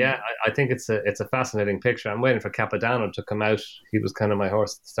 So I think it's a fascinating picture. I'm waiting for Capodanno to come out. He was kind of my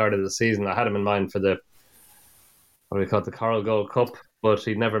horse at the start of the season. I had him in mind for the the Coral Gold Cup, but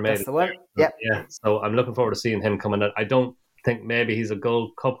he never made That's it. The one. Yeah. So I'm looking forward to seeing him coming out. I don't think maybe he's a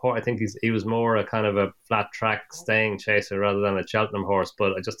Gold Cup horse. I think he was more a kind of a flat track staying chaser rather than a Cheltenham horse.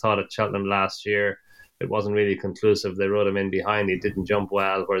 But I just thought at Cheltenham last year, it wasn't really conclusive. They rode him in behind. He didn't jump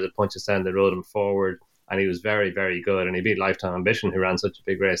well, whereas at Punchestown they rode him forward, and he was very, very good. And he beat Lifetime Ambition, who ran such a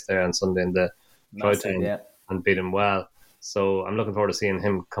big race there on Sunday in the Troytown, and beat him well. So I'm looking forward to seeing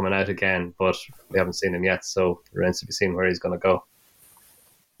him coming out again, but we haven't seen him yet, so it remains to be seen where he's going to go.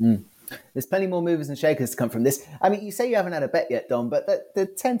 There's plenty more movers and shakers to come from this. I mean, you say you haven't had a bet yet, Dom, but the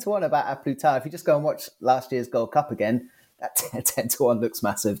 10-1 about A Plus Tard, if you just go and watch last year's Gold Cup again, that 10-1 looks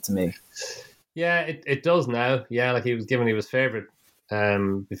massive to me. Yeah, it does now. Yeah, like he was favourite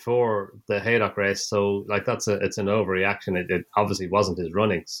before the Haydock race, so like it's an overreaction. It obviously wasn't his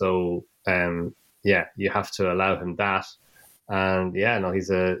running, so you have to allow him that. And he's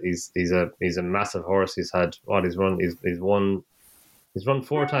a massive horse. He's run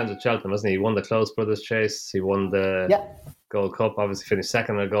 4 times at Cheltenham, hasn't he? He won the Close Brothers Chase. He won the Gold Cup. Obviously finished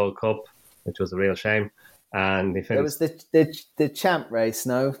second in the Gold Cup, which was a real shame. And he finished. It was the champ race,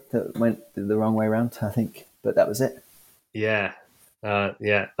 no, that went the wrong way around, I think. But that was it. Yeah,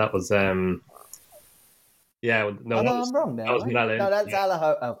 that was. No, I'm wrong there. That was right? No, that's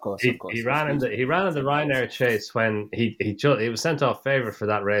Alaho. Of course. He ran in the Ryanair chase when he was sent off favourite for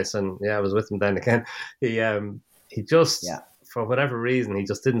that race, and I was with him then again. He just for whatever reason he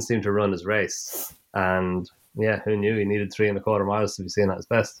just didn't seem to run his race, and who knew he needed 3.25 miles to be seen at his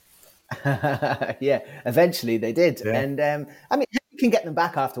best. Eventually they did, and I mean, you can get them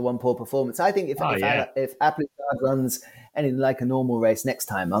back after one poor performance. I think if Appletard runs anything like a normal race next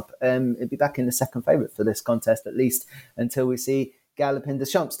time up, it'd be back in the second favourite for this contest at least until we see Galopin Des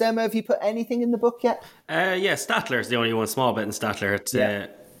Champs. Dermo, have you put anything in the book yet? Statler is the only one small bet in Statler. It's a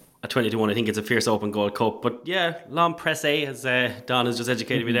 20-1. I think it's a fierce open Gold Cup. But L'Homme Pressé, as Don has just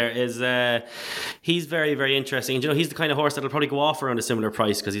educated me there, is he's very, very interesting. And, he's the kind of horse that'll probably go off around a similar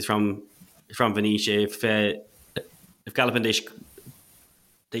price because he's from Venetia. If Galopin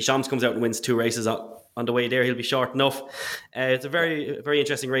Des Champs comes out and wins 2 races on the way there, he'll be short enough. It's a very, very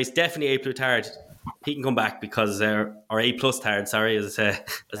interesting race. Definitely A Plutard. He can come back because, or A plus Tard, sorry, as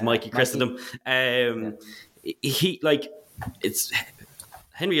Mikey christened him.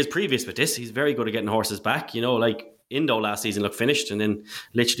 Henry is previous with this. He's very good at getting horses back. Indo last season looked finished and then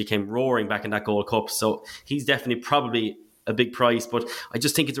literally came roaring back in that Gold Cup. So he's definitely probably a big price, but I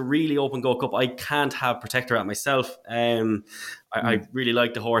just think it's a really open Gold Cup. I can't have Protector at myself. I really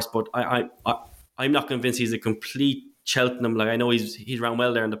like the horse, but I'm not convinced he's a complete Cheltenham. I know he's ran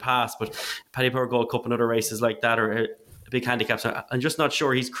well there in the past, but Paddy Power Gold Cup and other races like that are big handicaps. I'm just not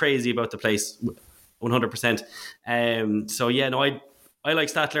sure he's crazy about the place 100%. I like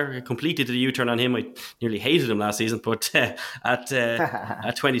Statler. I completely did a U-turn on him. I nearly hated him last season, but at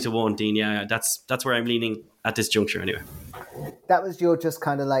 20-1, Dean, that's where I'm leaning at this juncture anyway. That was your just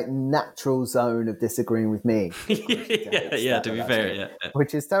kind of like natural zone of disagreeing with me. To be fair,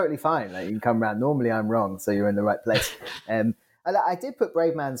 Which is totally fine. Like, you can come around. Normally I'm wrong, so you're in the right place. I did put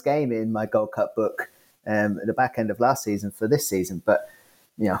Brave Man's Game in my Gold Cup book at the back end of last season for this season, but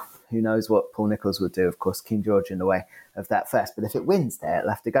who knows what Paul Nicholls would do. Of course, King George in the way of that first. But if it wins there, it'll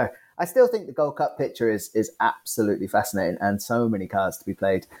have to go. I still think the Gold Cup picture is absolutely fascinating and so many cards to be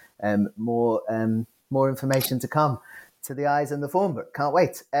played. More information to come to the eyes and the form book. Can't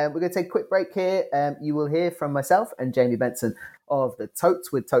wait. We're going to take a quick break here. You will hear from myself and Jamie Benson of the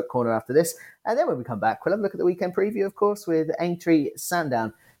Totes with Tote Corner after this. And then when we come back, we'll have a look at the weekend preview, of course, with Aintree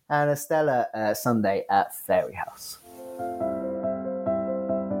Sandown and a stellar Sunday at Fairyhouse.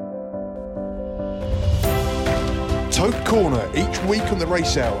 Tote Corner each week on the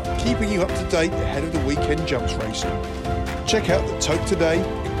Race Hour, keeping you up to date ahead of the weekend jumps racing. Check out the Tote today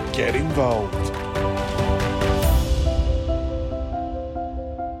and get involved.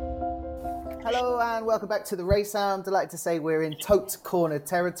 Hello and welcome back to the Race Hour. I'm delighted to say we're in Tote Corner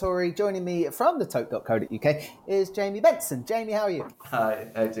territory. Joining me from the tote.co.uk is Jamie Benson. Jamie, how are you? Hi,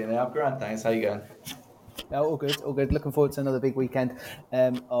 Dean. I'm grand, thanks. How are you going? All good. Looking forward to another big weekend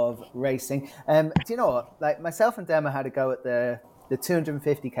of racing. Do you know what? Like, myself and Dermo had a go at the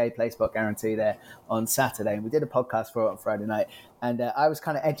 250k play spot guarantee there on Saturday, and we did a podcast for it on Friday night. And I was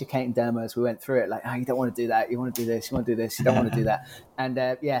kind of educating Dermo as we went through it, like, you don't want to do that, you want to do this, you want to do this, you don't want to do that. And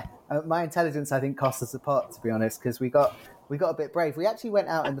my intelligence, I think, cost us a pot, to be honest, because we got a bit brave. We actually went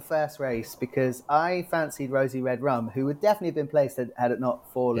out in the first race because I fancied Rosie Red Rum, who would definitely have been placed had it not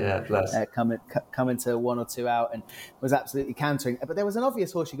fallen, coming to 1 or 2 out, and was absolutely countering. But there was an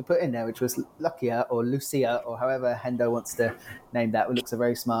obvious horse you could put in there, which was Luckia or Lucia, or however Hendo wants to name that, who looks a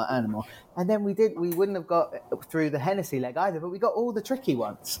very smart animal. And then we wouldn't have got through the Hennessy leg either, but we got all the tricky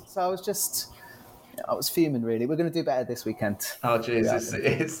ones. So I was fuming, really. We're going to do better this weekend. Oh, jeez.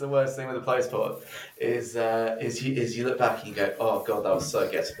 It's the worst thing with the play spot is you look back and you go, oh, God, that was so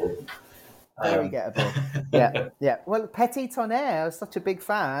gettable. Very gettable. Yeah. Well, Petit Tonnerre, I was such a big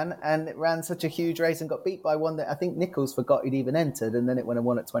fan, and it ran such a huge race and got beat by one that I think Nicholls forgot he'd even entered, and then it went and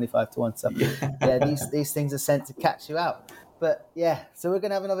won at 25-1. So, these things are sent to catch you out. But so we're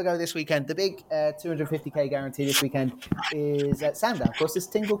going to have another go this weekend. The big 250k guarantee this weekend is at Sandown. Of course, it's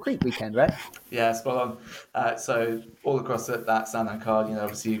Tingle Creek weekend, right? Yeah, spot on. So all across that Sandown card,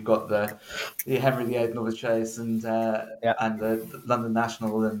 obviously you've got the Henry VIII Novice Chase and the London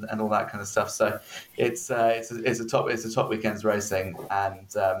National and all that kind of stuff. So it's a top weekend's racing, and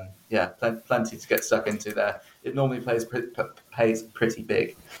plenty to get stuck into there. It normally pays pretty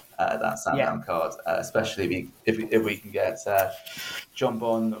big. That Sandown card, especially if we can get John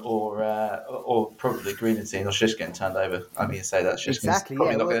Bon or probably Greenentine or Shish getting turned over. I mean, you say that Shish is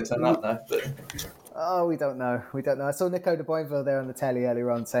probably not going to turn up though. But Oh, we don't know. We don't know. I saw Nico de Boinville there on the telly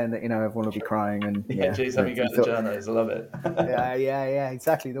earlier on saying that, everyone will be crying. And geez, have you got the journalists? I love it. yeah,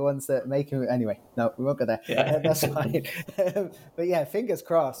 exactly. The ones that make him. Anyway, no, we won't go there. Yeah. That's fine. But yeah, fingers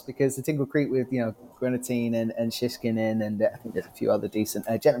crossed, because the Tingle Creek with, Grenadine and Shishkin in, and I think there's a few other decent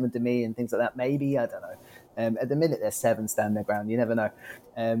Gentleman to Me and things like that. Maybe, I don't know. At the minute, there's 7 stand their ground. You never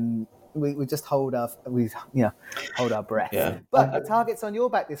know. We just hold our breath. Yeah. But the target's on your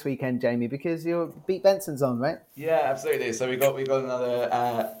back this weekend, Jamie, because your Beat Benson's on, right? Yeah, absolutely. So we got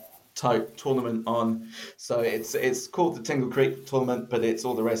another type tournament on. So it's called the Tingle Creek tournament, but it's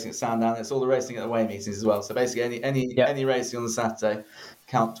all the racing at Sandown. It's all the racing at away meetings as well. So basically, any racing on the Saturday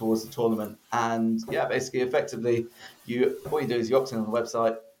count towards the tournament. And yeah, basically, effectively, all you do is you opt in on the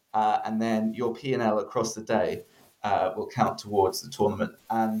website, and then your P&L across the day will count towards the tournament.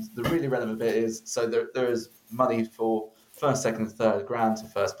 And the really relevant bit is, so there is money for first, second, and third, grand to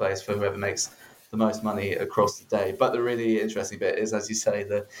first place for whoever makes the most money across the day. But the really interesting bit is, as you say,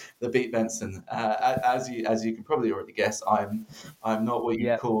 the Beat Benson. As you can probably already guess, I'm not what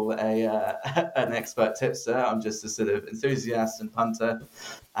you call an expert tipster. I'm just a sort of enthusiast and punter,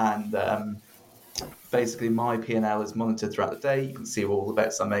 and basically my P&L is monitored throughout the day. You can see all the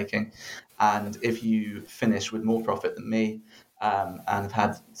bets I'm making. And if you finish with more profit than me, and have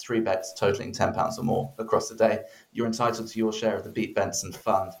had 3 bets totaling £10 or more across the day, you're entitled to your share of the Beat Benson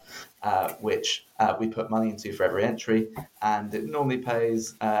fund, which we put money into for every entry. And it normally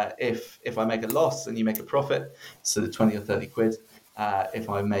pays, if I make a loss and you make a profit, so the 20 or 30 quid. If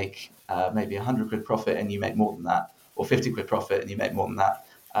I make maybe 100 quid profit and you make more than that, or 50 quid profit and you make more than that,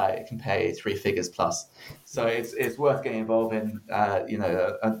 it can pay 3 figures plus. So it's worth getting involved in.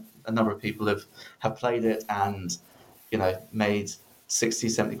 A number of people have played it and made 60,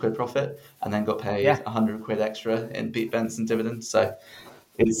 70 quid profit and then got paid 100 quid extra in Beat Benson dividends. So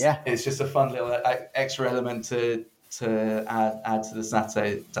it's just a fun little extra element to add to the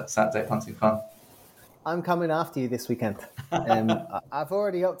Saturday punting fun. I'm coming after you this weekend. I've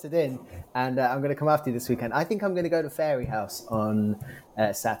already opted in, and I'm going to come after you this weekend. I think I'm going to go to Fairy House on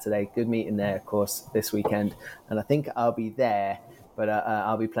Saturday. Good meeting there, of course, this weekend. And I think I'll be there, but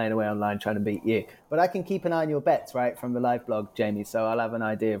I'll be playing away online trying to beat you. But I can keep an eye on your bets, right, from the live blog, Jamie, so I'll have an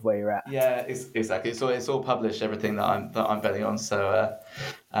idea of where you're at. Yeah, exactly. It's all published, everything that I'm betting on. So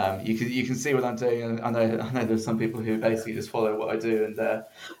you can see what I'm doing. And I know there's some people who basically just follow what I do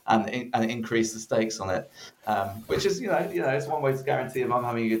and increase the stakes on it, which is it's one way to guarantee if I'm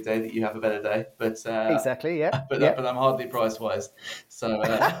having a good day that you have a better day. But exactly, yeah. But I'm hardly price wise, so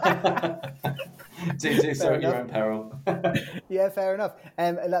do so at your own peril. Yeah, fair enough.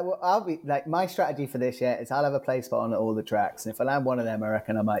 I'll be my strategy for this year is I'll have a play spot on all the tracks, and if I land one of them, I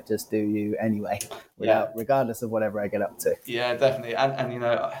reckon I might just do you anyway, regardless of whatever I get up to. Yeah, definitely. And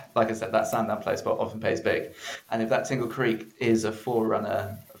like I said, that Sandown play spot often pays big, and if that Tingle Creek is a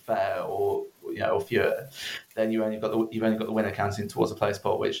 4-runner affair or fewer, then you've only got the winner counting towards a play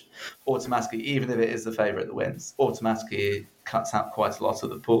spot, which automatically, even if it is the favourite that wins, automatically cuts out quite a lot of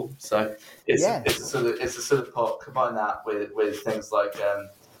the pool. So it's a sort of pot. Combine that with things like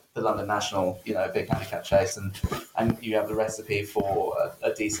the London National, big handicap chase, and you have the recipe for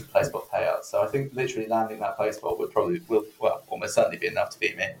a decent play spot payout. So I think literally landing that play spot will almost certainly be enough to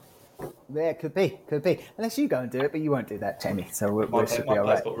beat me. Yeah, it could be. Unless you go and do it, but you won't do that, Jamie. So we should be all right.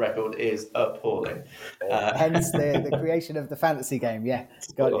 My play spot record is appalling. Hence the creation of the fantasy game. Yeah,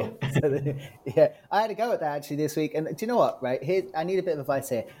 got it. I had a go at that actually this week. And do you know what? Right here, I need a bit of advice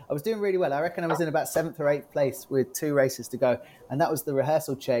here. I was doing really well. I reckon I was in about 7th or 8th place with 2 races to go, and that was the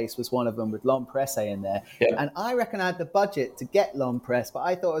Rehearsal Chase was one of them with L'Homme Pressé in there. Yeah. And I reckon I had the budget to get L'Homme Pressé, but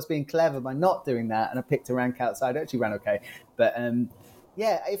I thought I was being clever by not doing that, and I picked a rank outside. I actually ran okay, but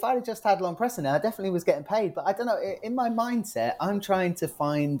yeah, if I'd have just had L'Homme Pressé now, I definitely was getting paid. But I don't know, in my mindset, I'm trying to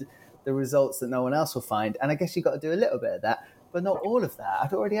find the results that no one else will find. And I guess you've got to do a little bit of that, but not all of that.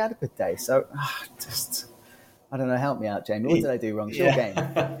 I'd already had a good day. So I don't know, help me out, Jamie. What did I do wrong? It's your game.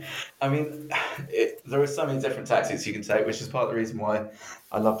 I mean, there are so many different tactics you can take, which is part of the reason why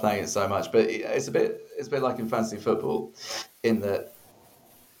I love playing it so much. But it's a bit like in fantasy football, in that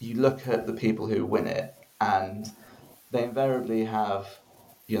you look at the people who win it, and they invariably have,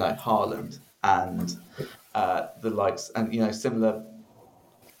 Haaland and the likes, and similar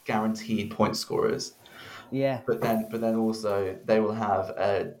guaranteed point scorers. Yeah. But then also they will have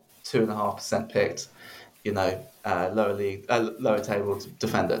a 2.5% picked, lower table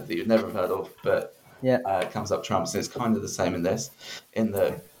defender that you'd never have heard of, but comes up trumps. And it's kind of the same in this, in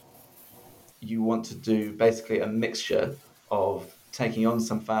that you want to do basically a mixture of taking on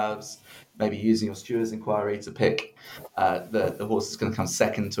some fabs, maybe using your Stewards Inquiry to pick the horse that's going to come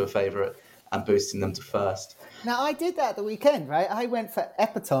second to a favourite, and boosting them to first. Now, I did that at the weekend, right? I went for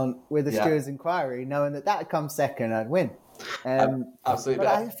Epatante with the Stewards Inquiry, knowing that would come second, I'd win. Absolutely. But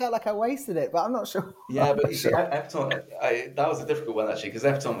I felt like I wasted it, but I'm not sure. Yeah, but you see, Epatante, that was a difficult one, actually, because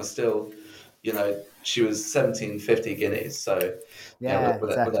Epatante was still, she was 1750 guineas. So,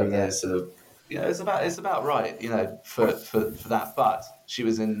 exactly. Sort of, it's about right, for that. But she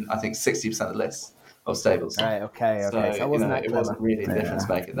was in, I think, 60% of the list of stables. Right. Okay. So it wasn't really a difference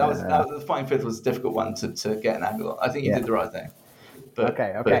maker. That was the Fighting Fifth was a difficult one to get an angle on. I think you did the right thing. But,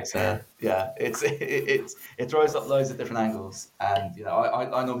 okay. But, it throws up loads of different angles, and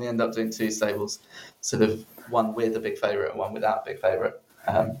I normally end up doing two stables, sort of one with a big favourite and one without a big favourite.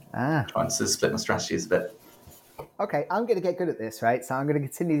 Trying to split my strategies a bit. Okay, I'm going to get good at this, right? So I'm going to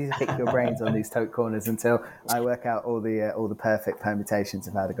continue to pick your brains on these tote corners until I work out all the perfect permutations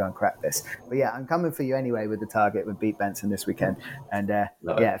of how to go and crack this. But yeah, I'm coming for you anyway with the target with Beat Benson this weekend. And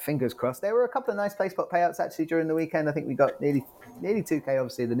fingers crossed. There were a couple of nice play spot payouts actually during the weekend. I think we got nearly 2K,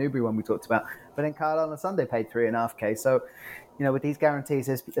 obviously, the Newbury one we talked about. But then Carl on a Sunday paid 3.5K. So, with these guarantees,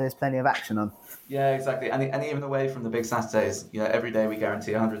 there's plenty of action on. Yeah, exactly. And even away from the big Saturdays, every day we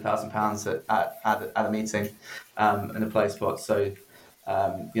guarantee £100,000 at a meeting in a play spot. So,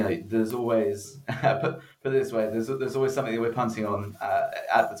 there's always, put it this way, there's always something that we're punting on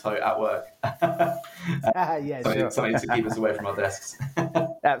at the tote at work. Something to keep us away from our desks.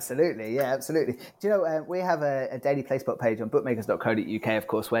 Absolutely. Do you know, we have a daily play spot page on bookmakers.co.uk, of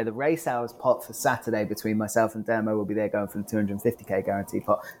course, where the race hours pot for Saturday between myself and Dermo will be there going for the 250k guarantee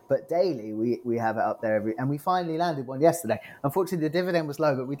pot. But daily, we have it up there and we finally landed one yesterday. Unfortunately, the dividend was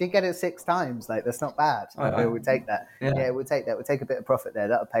low, but we did get it 6 times. Like, that's not bad. We'll take that. Yeah, we'll take that. We'll take a bit of profit there.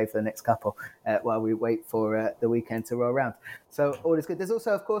 That'll pay for the next couple while we wait for the weekend to roll around. So all is good. There's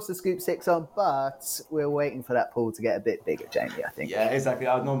also, of course, the Scoop 6 on, but we're waiting for that pool to get a bit bigger, Jamie, I think. Yeah, exactly.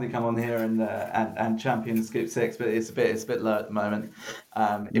 I would normally come on here and champion the Scoop 6, but it's a bit low at the moment.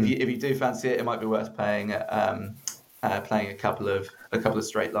 If you do fancy it, it might be worth playing a couple of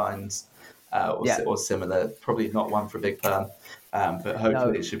straight lines or similar. Probably not one for a big perm. But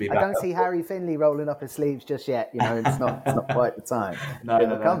hopefully it should be back. I don't see Harry Finley rolling up his sleeves just yet. It's not quite the time.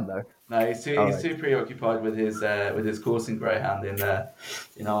 It'll come though. No, he's too preoccupied with his coursing greyhound in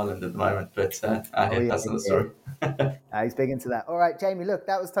Ireland at the moment. But that's another story. He's big into that. All right, Jamie. Look,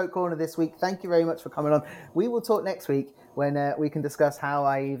 that was Tote Corner this week. Thank you very much for coming on. We will talk next week when we can discuss how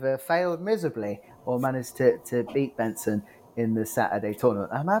I either failed miserably or managed to beat Benson in the Saturday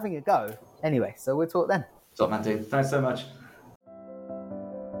tournament. I'm having a go anyway, so we'll talk then. Top man, team. Thanks so much.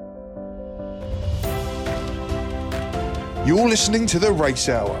 You're listening to The Race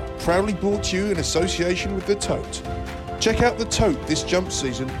Hour, proudly brought to you in association with The Tote. Check out The Tote this jump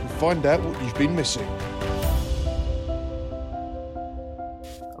season and find out what you've been missing.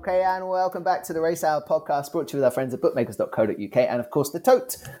 Okay, and welcome back to the Race Hour podcast, brought to you with our friends at bookmakers.co.uk and, of course,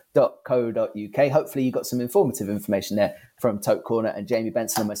 thetote.co.uk. Hopefully you got some informative information there from Tote Corner and Jamie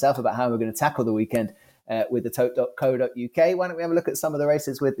Benson and myself about how we're going to tackle the weekend with the tote.co.uk. Why don't we have a look at some of the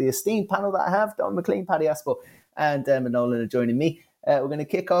races with the esteemed panel that I have? Don McLean, Paddy Aspel and Dermot Nolan are joining me. We're going to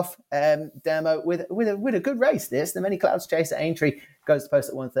kick off, Dermo, with a good race. The Many Clouds Chase at Aintree goes to post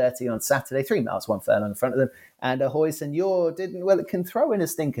at 1:30 on Saturday, 3 miles, 1 furlong in front of them. And Ahoy Senor it can throw in a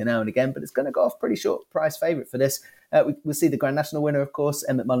stinker now and again, but it's going to go off pretty short price favourite for this. We'll see the Grand National winner, of course,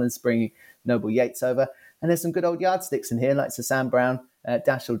 Emmett Mullins bringing Noble Yates over. And there's some good old yardsticks in here, like Sir Sam Brown,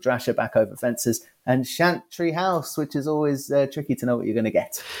 Dashel Drasher back over fences, and Chantry House, which is always tricky to know what you're going to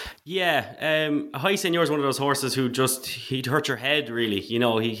get. Yeah, High Senior is one of those horses who he'd hurt your head, really.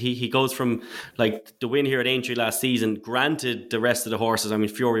 He goes from like the win here at Aintree last season. Granted, the rest of the horses,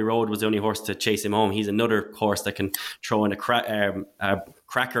 Fury Road was the only horse to chase him home. He's another horse that can throw in a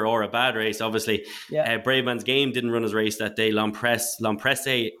cracker or a bad race, obviously. Yeah. Brave Man's Game didn't run his race that day. L'Empresse,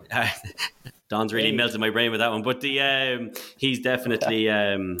 Don's really melted my brain with that one, but he's definitely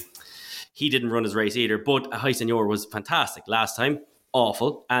he didn't run his race either. But High Senior was fantastic last time,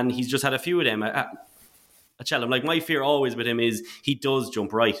 awful, and he's just had a few of them at Cheltenham. Like, my fear always with him is he does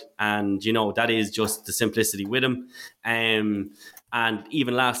jump right, and that is just the simplicity with him. And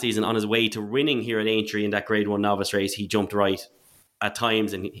even last season, on his way to winning here at Aintree in that Grade 1 novice race, he jumped right at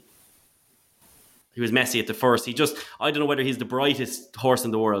times, and he was messy at the first. I don't know whether he's the brightest horse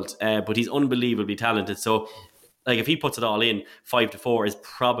in the world, but he's unbelievably talented. So like if he puts it all in, 5-4 is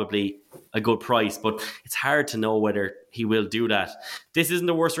probably a good price, but it's hard to know whether he will do that. This isn't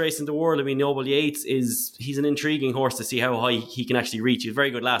the worst race in the world. I mean, Noble Yates he's an intriguing horse to see how high he can actually reach. He was very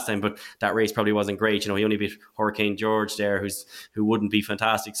good last time, but that race probably wasn't great. He only beat Hurricane George there, who wouldn't be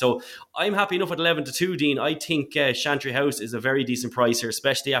fantastic. So I'm happy enough at 11-2, Dean. I think Chantry House is a very decent price here,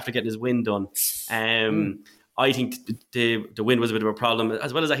 especially after getting his win done. I think the wind was a bit of a problem,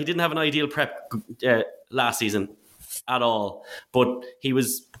 as well as that he didn't have an ideal prep last season at all. But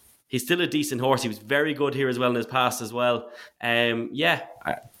he's still a decent horse. He was very good here as well in his past as well. At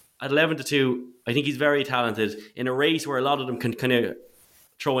 11-2, I think he's very talented in a race where a lot of them can kind of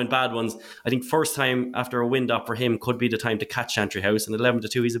throw in bad ones. I think first time after a wind up for him could be the time to catch Chantry House, and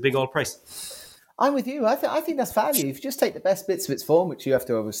 11-2, he's a big old price. I'm with you. I think that's value. If you just take the best bits of its form, which you have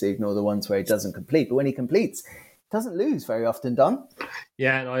to obviously ignore the ones where he doesn't complete, but when he completes, he doesn't lose very often, Don.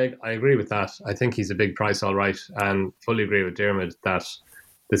 Yeah, no, I agree with that. I think he's a big price, all right, and fully agree with Dermot that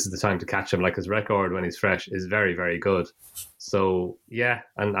this is the time to catch him. Like, his record when he's fresh is very, very good. So yeah,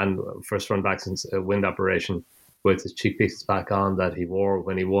 and first run back since a wind operation with his cheek pieces back on that he wore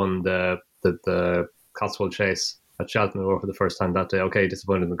when he won the Cotswold Chase at Cheltenham for the first time that day. Okay,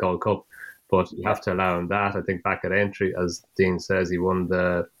 disappointed in the Gold Cup, but you have to allow him that. I think back at Aintree, as Dean says, he won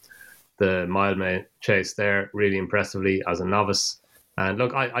the Mildmay Chase there really impressively as a novice. And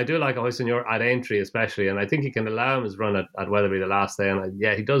look, I do like Ahoy Senor at Aintree especially, and I think he can allow him his run at Weatherby the last day. And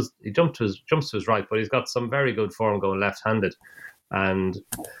he does. He jumps to his right, but he's got some very good form going left-handed. And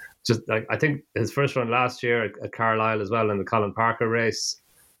just like, I think his first run last year at Carlisle as well in the Colin Parker race,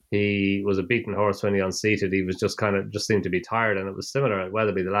 he was a beaten horse when he unseated. He was just seemed to be tired, and it was similar at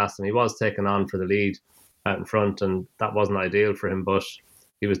Weatherby the last time. He was taken on for the lead out in front, and that wasn't ideal for him. But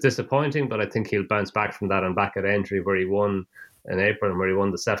he was disappointing. But I think he'll bounce back from that and back at Aintree, where he won in April and where he won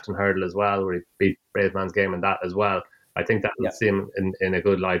the Sefton Hurdle as well, where he beat Brave Man's Game in that as well. I think that would see him in a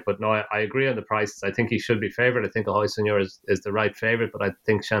good light. But no, I agree on the prices. I think he should be favoured. I think Ahoy Senor is the right favourite, but I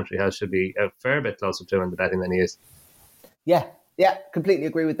think Chantry House should be a fair bit closer to him in the betting than he is. Yeah, completely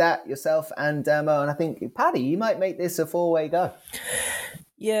agree with that yourself. And and I think, Paddy, you might make this a 4-way go.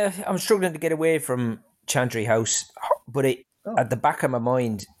 Yeah, I'm struggling to get away from Chantry House, but at the back of my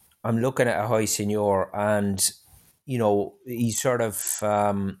mind, I'm looking at Ahoy Senor, and he's sort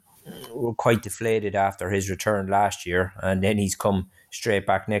of quite deflated after his return last year, and then he's come straight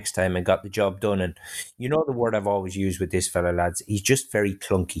back next time and got the job done. And the word I've always used with this fella, lads, he's just very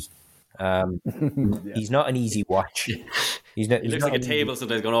clunky. He's not an easy watch. He looks like a table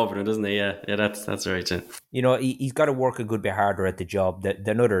sometimes going over it, doesn't he? Yeah, that's right. Yeah. He's got to work a good bit harder at the job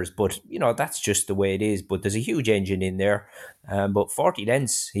than others, but that's just the way it is. But there's a huge engine in there. But 40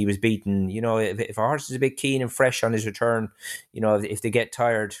 lengths, he was beaten. If a horse is a bit keen and fresh on his return, if they get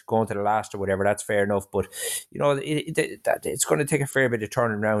tired going to the last or whatever, that's fair enough. But it's going to take a fair bit of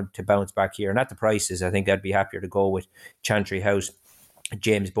turning around to bounce back here. And at the prices, I think I'd be happier to go with Chantry House.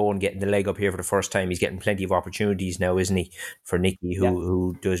 James Bowen getting the leg up here for the first time. He's getting plenty of opportunities now, isn't he, for Nicky,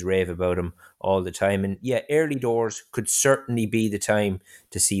 who does rave about him all the time. And yeah, early doors could certainly be the time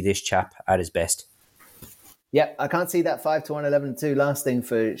to see this chap at his best. Yeah, I can't see that 5-1, 11-2 lasting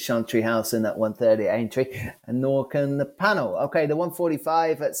for Chantry House in that 130 at Aintree, and nor can the panel. Okay, the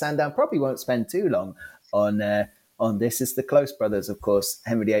 145 at Sandown probably won't spend too long on this. It's the Close Brothers, of course,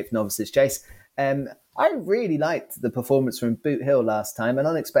 Henry VIII Novices Chase. I really liked the performance from Boot Hill last time, an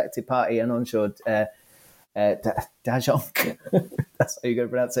unexpected party, an onshore Dajonc. That's how you're going to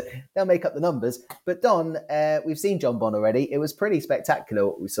pronounce it. They'll make up the numbers. But Don, we've seen John Bon already. It was pretty spectacular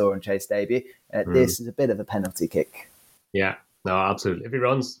what we saw on Chase debut. This is a bit of a penalty kick. Yeah, no, absolutely. If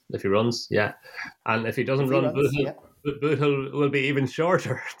he runs, yeah. And if he doesn't run, Boot Hill will be even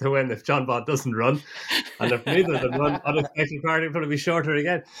shorter to win if John Bon doesn't run. And if neither of them run, unexpected party will be shorter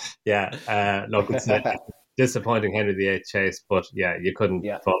again. Yeah, look, it's a disappointing Henry VIII Chase, but yeah, you couldn't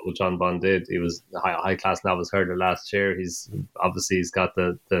fault what John Bon did. He was a high-class novice hurdler last year. He's got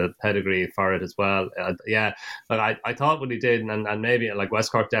the pedigree for it as well. But I thought what he did, and maybe like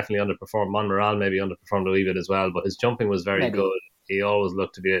West Cork definitely underperformed. Monmoral maybe underperformed a wee bit as well, but his jumping was very good. He always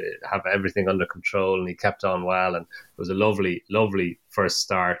looked to have everything under control, and he kept on well. And it was a lovely, lovely first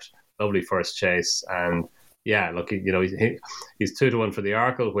start, lovely first chase. And yeah, look, he's 2-1 for the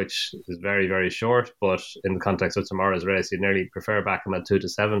Arkle, which is very, very short. But in the context of tomorrow's race, you'd nearly prefer back him at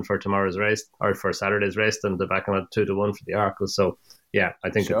 2-7 for tomorrow's race or for Saturday's race than to back him at 2-1 for the Arkle. So yeah,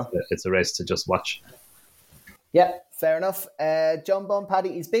 I think it's a race to just watch. Yeah, fair enough. John Bon,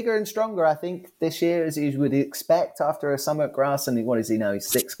 Paddy, he's bigger and stronger, I think, this year, as you would expect after a summer at grass. And what is he now? He's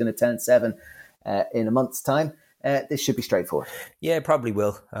 6, going to turn 7 in a month's time. this should be straightforward. Yeah, it probably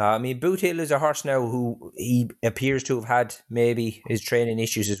will. I mean, Boot Hill is a horse now who he appears to have had maybe his training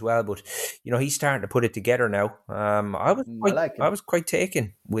issues as well, but he's starting to put it together now. I was quite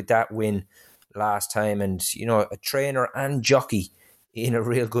taken with that win last time, and a trainer and jockey in a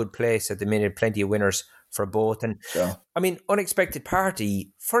real good place at the minute. Plenty of winners for both, and I mean, Unexpected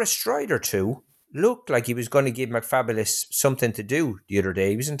Party for a stride or two looked like he was going to give McFabulous something to do the other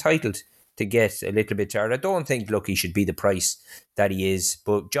day. He was entitled to get a little bit tired. I don't think Lucky should be the price that he is,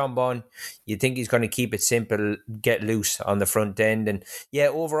 but John Bond, you think he's going to keep it simple, get loose on the front end, and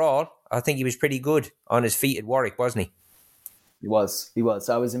overall, I think he was pretty good on his feet at Warwick, wasn't he? He was.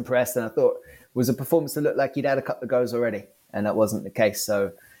 I was impressed, and I thought it was a performance that looked like he'd had a couple of goes already, and that wasn't the case.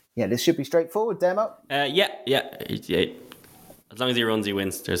 So, this should be straightforward, Demo. Yeah. As long as he runs, he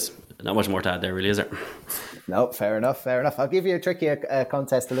wins. There's not much more to add there, really, is there? No, fair enough. I'll give you a trickier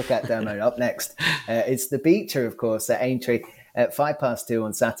contest to look at, Demo. Up next, it's the Beecher, of course, at Aintree at 2:05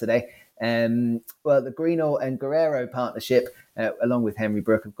 on Saturday. The Greenall and Guerrero partnership, along with Henry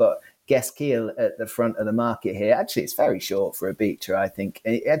Brook, have got Guess Keel at the front of the market here. Actually, it's very short for a Beecher, I think.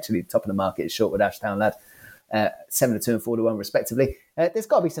 Actually, the top of the market is short with Ashtown Lad. 7-2 and 4-1 respectively. There's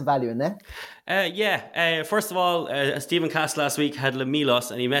got to be some value in there. First of all, Stephen Cass last week had Lemilos,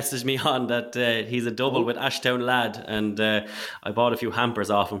 and he messaged me on that he's a double with Ashtown Lad, and I bought a few hampers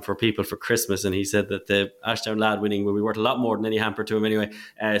off him for people for Christmas, and he said that the Ashtown Lad winning will be worth a lot more than any hamper to him anyway.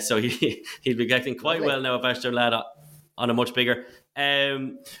 So he'll be getting quite well now if Ashtown Lad on a much bigger.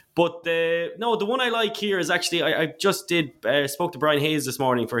 But the one I like here is actually I just spoke to Brian Hayes this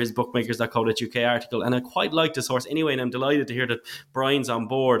morning for his bookmakers.co.uk article, and I quite like this horse anyway, and I'm delighted to hear that Brian's on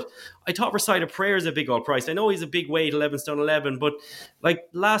board. I thought Recite a Prayer is a big old price. I know he's a big weight, 11 stone 11, but like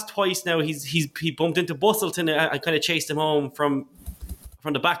last twice now he bumped into Bustleton. I kind of chased him home from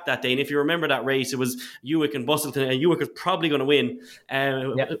the back that day, and if you remember that race, it was Ewick and Bustleton, and Ewick was probably going to win.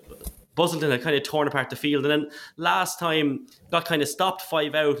 Bustleton had kind of torn apart the field, and then last time got kind of stopped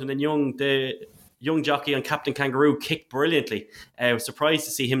 5 out, and then the young jockey on Captain Kangaroo kicked brilliantly. I was surprised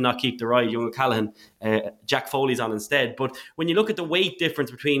to see him not keep the ride. Young O'Callaghan, Jack Foley's on instead. But when you look at the weight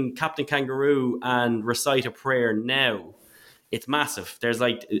difference between Captain Kangaroo and Recite a Prayer now, it's massive.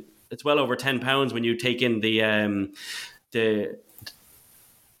 It's well over £10 when you take in the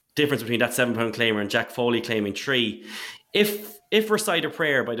difference between that £7 claimer and Jack Foley claiming 3. If Recite a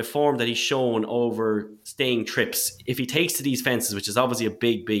Prayer, by the form that he's shown over staying trips, if he takes to these fences, which is obviously a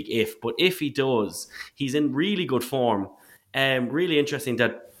big, big if, but if he does, he's in really good form. Really interesting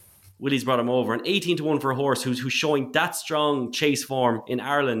that Willie's brought him over. And 18-1 for a horse who's showing that strong chase form in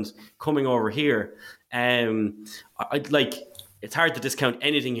Ireland coming over here. It's hard to discount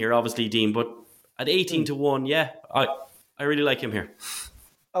anything here, obviously, Dean, but at 18-1, I really like him here.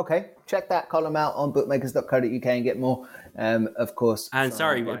 Okay, check that column out on bookmakers.co.uk and get more, of course. And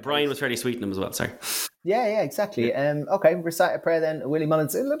sorry, Brian was fairly sweet in them as well, sorry. Yeah, exactly. Okay, Recite a Prayer then, Willie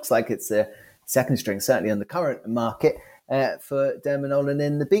Mullins. It looks like it's a second string, certainly on the current market for Dermot Nolan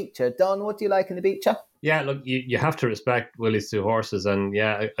in the Beecher. Don, what do you like in the Beecher? Yeah, look, you have to respect Willie's two horses, and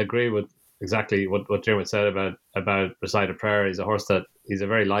I agree with exactly what Dermot said about Recite a Prayer. He's a horse that he's a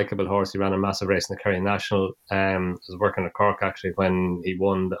very likeable horse. He ran a massive race in the Kerry National. Was working at Cork actually when he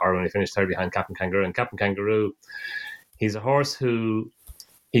won, or when he finished third behind Captain Kangaroo. And Captain Kangaroo, he's a horse who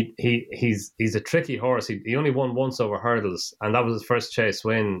he's a tricky horse. He only won once over hurdles, and that was his first chase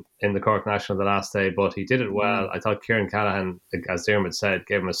win in the Cork National the last day. But he did it well. I thought Kieran Callahan, as Dermot said,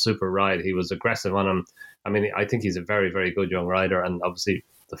 gave him a super ride. He was aggressive on him. I mean, I think he's a very, very good young rider, and obviously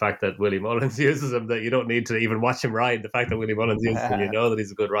the fact that Willie Mullins uses him, that you don't need to even watch him ride. The fact that Willie Mullins uses him, you know that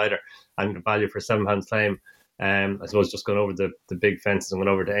he's a good rider, and value for £7 claim. I suppose just going over the big fences and going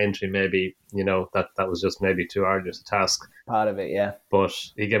over to Aintree, maybe, that was just maybe too arduous a task. Part of it, yeah. But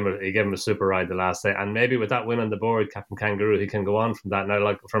he gave him a super ride the last day, and maybe with that win on the board, Captain Kangaroo, he can go on from that. Now,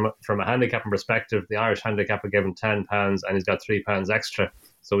 like from a handicapping perspective, the Irish handicapper gave him £10, and he's got £3 extra,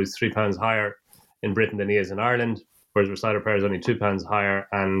 so he's £3 higher in Britain than he is in Ireland. Whereas Recite a Prayer is only £2 higher,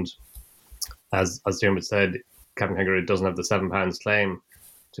 and as Dermot said, Captain Kangaroo doesn't have the £7 claim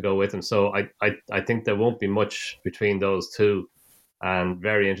to go with him. So I think there won't be much between those two, and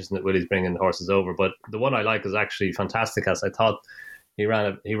very interesting that Willie's bringing the horses over. But the one I like is actually Fantastic, as I thought he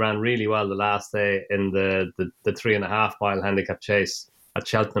ran really well the last day in the 3.5 mile handicap chase at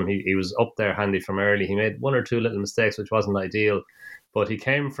Cheltenham. He was up there handy from early. He made one or two little mistakes, which wasn't ideal. But he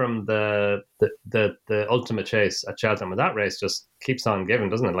came from the ultimate chase at Cheltenham, and that race just keeps on giving,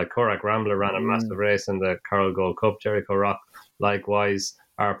 doesn't it? Like Korak Rambler ran a massive race in the Carroll Gold Cup, Jericho Rock likewise.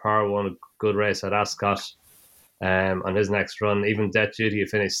 Our Power won a good race at Ascot. on his next run. Even Det Duty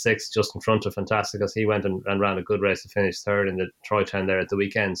finished 6th, just in front of Fantasticus. He went and ran a good race to finish 3rd in the Troy Town there at the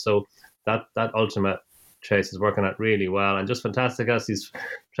weekend. So that ultimate chase is working out really well. And just Fantasticus, he's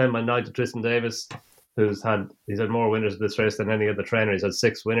trained by Nigel Tristan Davis, he's had more winners of this race than any other trainer. He's had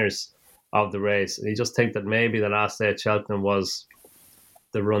 6 winners of the race. And you just think that maybe the last day at Cheltenham was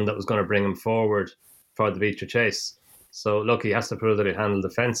the run that was going to bring him forward for the Beecher Chase. So look, he has to prove that he handled the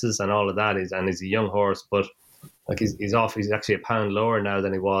fences and all of that. He's a young horse, but like he's actually a pound lower now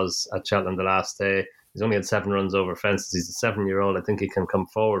than he was at Cheltenham the last day. He's only had 7 runs over fences. He's a 7-year-old. I think he can come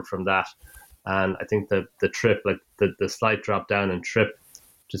forward from that. And I think that the trip, like the slight drop down and trip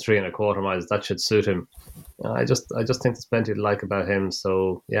to 3.25 miles, that should suit him. I just think there's plenty to like about him.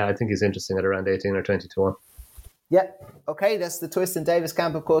 So yeah, I think he's interesting at around 18 or 20 to 1. Yeah, okay, that's the Twiston Davis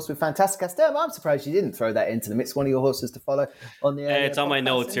camp, of course, with Fantasticus. I'm surprised you didn't throw that into the mix. One of your horses to follow on the. It's on my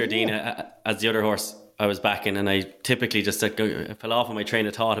notes here, Dean. As the other horse I was backing, and I typically just fell off on my train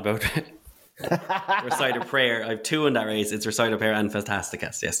of thought about Recite a Prayer. I have 2 in that race. It's Recite a Prayer and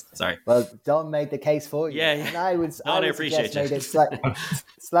Fantasticus. Yes, sorry. Well, Don made the case for you. Yeah. And I would appreciate made it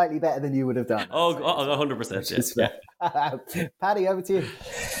slightly better than you would have done. 100%. Yeah. Paddy, over to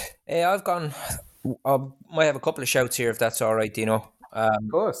you. I've gone. I might have a couple of shouts here if that's all right, Dino. Of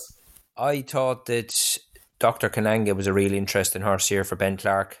course. I thought that Dr. Kananga was a really interesting horse here for Ben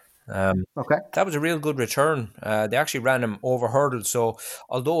Clark. Okay. That was a real good return. They actually ran him over hurdles. So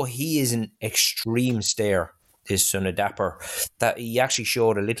although he is an extreme stayer, this son of Dapper, that he actually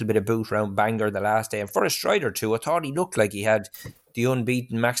showed a little bit of boot round Bangor the last day. And for a strider too, I thought he looked like he had the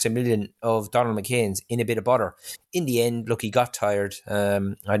unbeaten Maximilian of Donald McCain's in a bit of butter. In the end, look, he got tired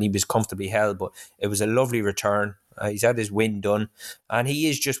and he was comfortably held, but it was a lovely return. He's had his win done, and he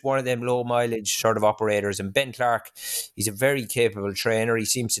is just one of them low mileage sort of operators. And Ben Clark, he's a very capable trainer. He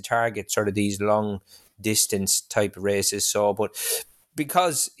seems to target sort of these long distance type of races. So, but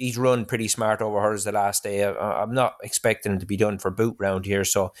because he's run pretty smart over hers the last day, I'm not expecting him to be done for boot round here.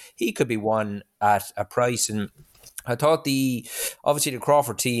 So he could be one at a price. And I thought obviously the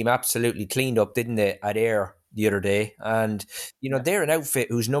Crawford team absolutely cleaned up, didn't they, at Ayr the other day? And they're an outfit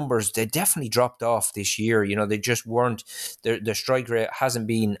whose numbers, they definitely dropped off this year. They just weren't, their strike rate hasn't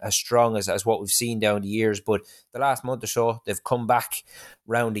been as strong as what we've seen down the years, but the last month or so they've come back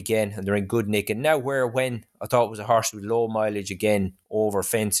round again and they're in good nick. And now when I thought it was a horse with low mileage again over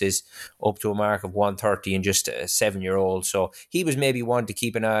fences up to a mark of 130 and just a 7-year-old, so he was maybe one to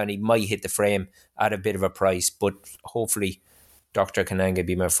keep an eye on. He might hit the frame at a bit of a price, but hopefully Dr. Kananga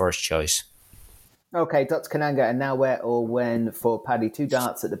be my first choice. Okay, Dr. Kananga, and now where or when for Paddy? 2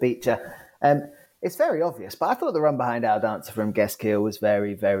 darts at the Beecher. It's very obvious, but I thought the run behind Our Dancer from Guestkill was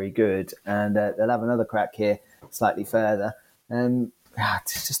very, very good, and they'll have another crack here slightly further.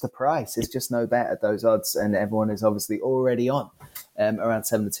 It's just the price. It's just no bet at those odds, and everyone is obviously already on around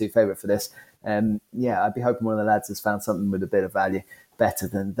 7-2 favourite for this. I'd be hoping one of the lads has found something with a bit of value better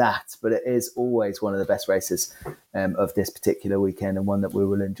than that, but it is always one of the best races of this particular weekend, and one that we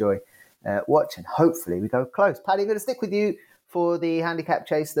will enjoy watching. Hopefully we go close. Paddy, I'm going to stick with you for the handicap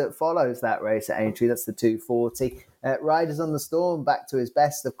chase that follows that race at Aintree. That's the 240. Riders on the Storm, back to his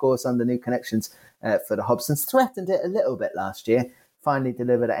best, of course, under new connections for the Hobsons. Threatened it a little bit last year. Finally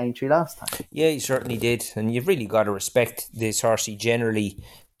delivered at Aintree last time. Yeah, he certainly did. And you've really got to respect this horse. He generally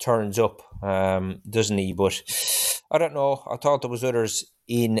turns up, doesn't he? But I don't know. I thought there was others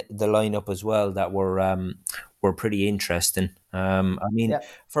in the lineup as well that were pretty interesting.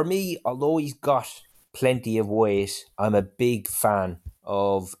 For me, although he's got plenty of weight, I'm a big fan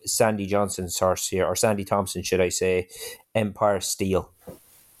of Sandy Johnson's horse here, or Sandy Thompson, should I say, Empire Steel.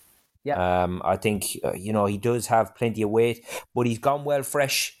 Yeah. I think, he does have plenty of weight, but he's gone well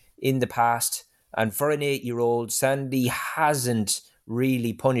fresh in the past. And for an 8-year-old, Sandy hasn't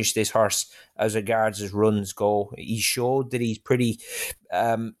really punished this horse as regards his runs go. He showed that he's pretty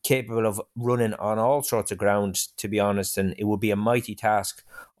capable of running on all sorts of ground, to be honest, and it would be a mighty task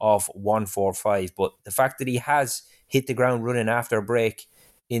of 145. But the fact that he has hit the ground running after a break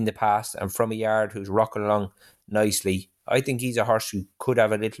in the past and from a yard, who's rocking along nicely, I think he's a horse who could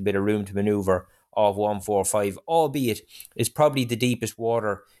have a little bit of room to manoeuvre of 145, albeit it's probably the deepest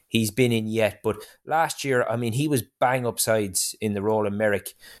water he's been in yet. But last year, he was bang upsides in the Roland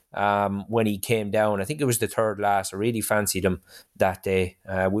Merrick when he came down. I think it was the third last. I really fancied him that day.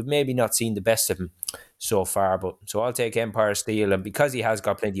 We've maybe not seen the best of him so far, so I'll take Empire Steel, and because he has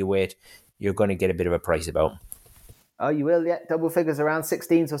got plenty of weight, you're going to get a bit of a price about him. Oh, you will, yeah. Double figures around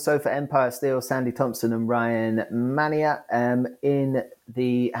 16s or so for Empire Steel, Sandy Thompson and Ryan Mania in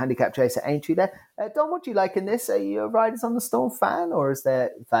the handicap chase at Aintree there. Don, what do you like in this? Are you a Riders on the Storm fan, or is there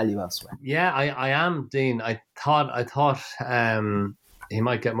value elsewhere? Yeah, I am, Dean. I thought he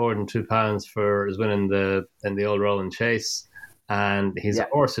might get more than £2 for his win in the Old Rowan Chase. And his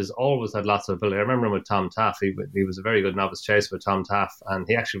horse has always had lots of ability. I remember him with Tom Taff. He was a very good novice chaser with Tom Taff, and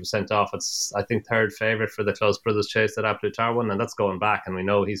he actually was sent off as, I think, third favourite for the Close Brothers Chase that Appletar won, and that's going back. And we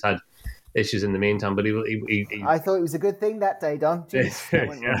know he's had issues in the meantime, but he I thought it was a good thing that day, Don.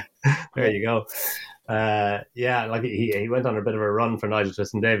 Yeah. There you go. Like he went on a bit of a run for Nigel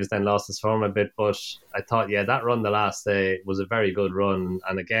Twiston-Davies, then lost his form a bit, but I thought, that run the last day was a very good run,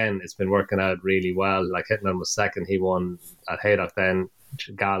 and again, it's been working out really well. Like Hitman was second, he won at Haydock, then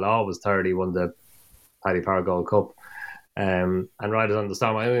Gala was third, he won the Paddy Power Gold Cup, and Riders on the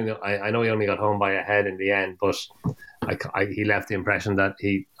Storm, I know he only got home by a head in the end, but he left the impression that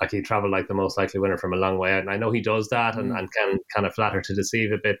he travelled like the most likely winner from a long way out, and I know he does that and can kind of flatter to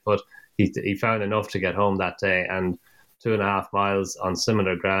deceive a bit, but he found enough to get home that day, and 2.5 miles on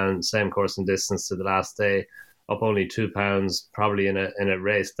similar ground, same course and distance to the last day, up only £2, probably in a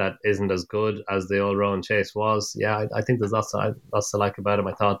race that isn't as good as the Old Rowan Chase was. Yeah, I think there's lots to like about him.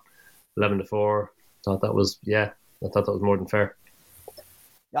 I thought 11-4. I thought that was more than fair.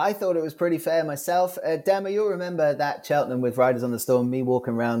 I thought it was pretty fair myself. Demo, you'll remember that Cheltenham with Riders on the Storm, me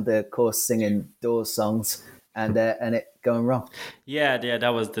walking around the course singing Doors songs and it going wrong. Yeah,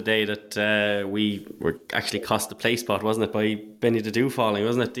 that was the day that we were actually cost the play spot, wasn't it, by Benny the Do falling,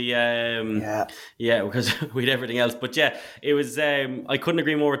 wasn't it? Yeah, because we had everything else. But yeah, it was. I couldn't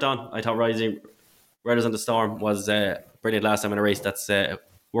agree more with Don. I thought Riders on the Storm was brilliant last time in a race that's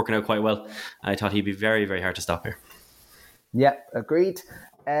working out quite well. I thought he'd be very, very hard to stop here. Yeah, agreed.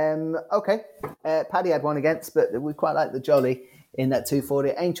 Okay, Paddy had one against, but we quite like the Jolly in that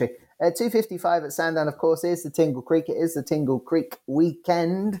 240 at Aintree. 255 at Sandown, of course, is the Tingle Creek. It is the Tingle Creek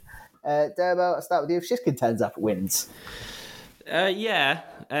weekend. Durbo, I'll start with you. If Shishkin turns up, wins. That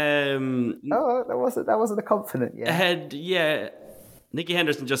wasn't a confident. Nicky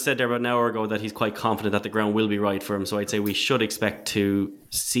Henderson just said there about an hour ago that he's quite confident that the ground will be right for him. So I'd say we should expect to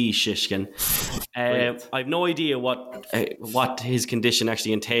see Shishkin. I've no idea what his condition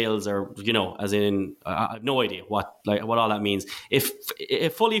actually entails, or as in I have no idea what all that means.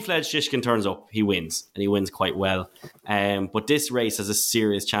 If fully fledged Shishkin turns up, he wins, and he wins quite well. But this race has a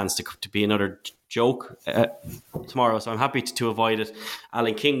serious chance to be another joke tomorrow. So I'm happy to avoid it.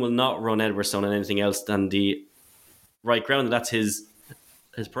 Alan King will not run Edwardstone on anything else than the right ground, and that's his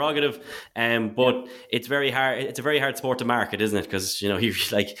prerogative, but it's very hard. It's a very hard sport to market, isn't it? Because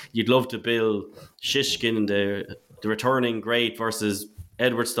you'd love to bill Shishkin, the returning great, versus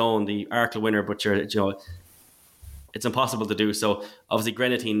Edwardstone, the Arkle winner, but it's impossible to do. So obviously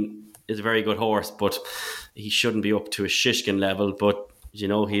Grenadine is a very good horse, but he shouldn't be up to a Shishkin level. But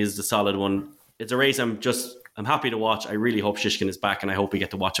he's the solid one. It's a race I'm happy to watch. I really hope Shishkin is back, and I hope we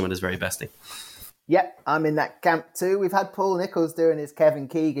get to watch him at his very best thing. Yep, I'm in that camp too. We've had Paul Nicholls doing his Kevin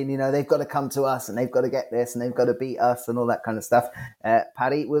Keegan, they've got to come to us and they've got to get this and they've got to beat us and all that kind of stuff.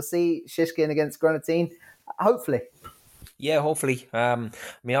 Paddy, we'll see Shishkin against Grenadine, hopefully. Yeah, hopefully.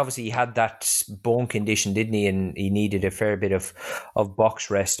 Obviously he had that bone condition, didn't he? And he needed a fair bit of box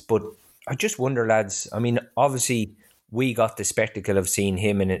rest. But I just wonder, lads, obviously we got the spectacle of seeing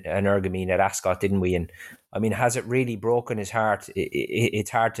him and Ergamine at Ascot, didn't we? And has it really broken his heart?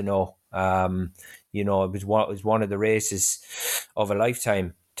 It's hard to know. It was one of the races of a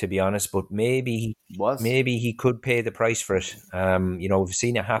lifetime, to be honest. But maybe he could pay the price for it. We've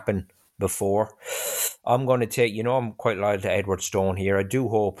seen it happen before. I'm going to take, I'm quite loyal to Edwardstone here. I do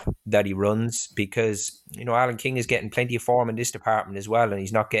hope that he runs because, Alan King is getting plenty of form in this department as well, and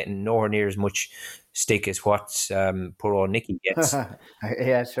he's not getting nowhere near as much stick as what poor old Nicky gets.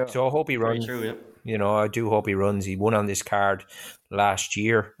 Yeah, sure. So I hope he runs. Very true, yeah. I do hope he runs. He won on this card last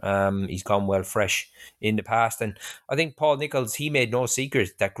year. He's gone well fresh in the past. And I think Paul Nicholls, he made no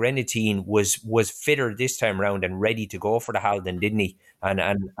secret that Grenadine was fitter this time round and ready to go for the Haldon, didn't he? And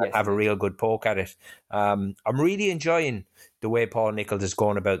have a real good poke at it. I'm really enjoying the way Paul Nicholls is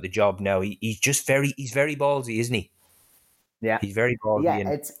going about the job now. He's very ballsy, isn't he? Yeah, he's very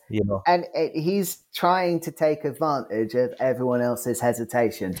ballsy. Yeah, he's trying to take advantage of everyone else's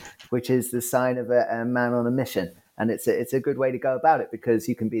hesitation, which is the sign of a man on a mission. And it's a good way to go about it because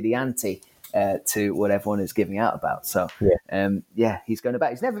you can be the anti to what everyone is giving out about. So he's going about.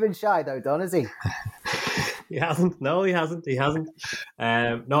 He's never been shy though, Don, has he? He hasn't. No, he hasn't. No,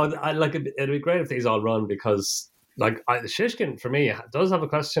 it'd be great if these all run because Shishkin, for me, does have a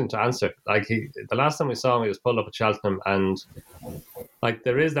question to answer. Like, the last time we saw him, he was pulled up at Cheltenham, and like,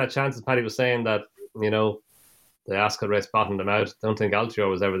 there is that chance, as Paddy was saying, that, you know, the Ascot race bottomed him out. Don't think Altior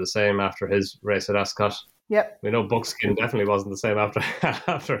was ever the same after his race at Ascot. Yep. We know Buckskin definitely wasn't the same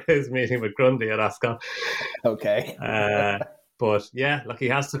after his meeting with Grundy at Ascot. Okay. But yeah, look, he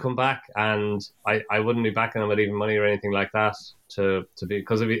has to come back, and I wouldn't be backing him with even money or anything like that to be,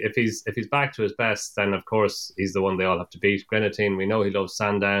 because if he's back to his best, then of course he's the one they all have to beat. Grenadine, we know he loves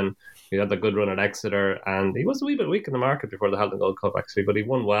Sandown. He had a good run at Exeter, and he was a wee bit weak in the market before the Halton Gold Cup actually, but he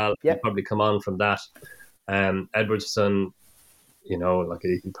won well. Yep. He'll probably come on from that. Edwardson, you know, like,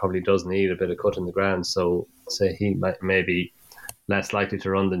 he probably does need a bit of cut in the ground, so say he may be less likely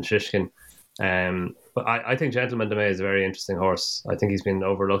to run than Shishkin. But I think Gentleman de May is a very interesting horse. I think he's been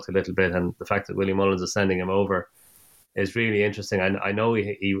overlooked a little bit, and the fact that Willie Mullins is sending him over is really interesting. I know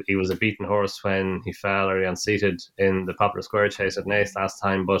he was a beaten horse when he fell early unseated in the Poplar Square Chase at Naas last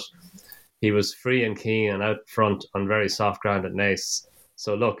time, but he was free and keen and out front on very soft ground at Naas.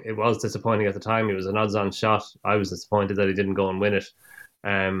 So look, it was disappointing at the time. He was an odds-on shot. I was disappointed that he didn't go and win it.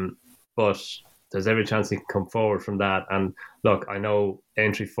 But there's every chance he can come forward from that. And look, I know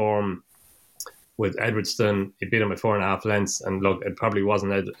entry form with Edwardson, he beat him by 4.5 lengths. And look, it probably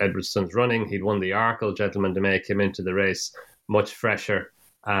wasn't Edwardson's running. He'd won the Arkle. Gentleman de May came into the race much fresher,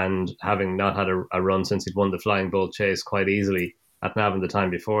 and having not had a run since he'd won the Flying Bull Chase quite easily at Navan the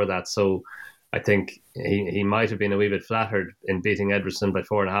time before that. So I think he might have been a wee bit flattered in beating Edwardson by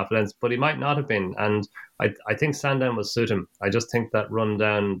 4.5 lengths, but he might not have been. And I think Sandown will suit him. I just think that run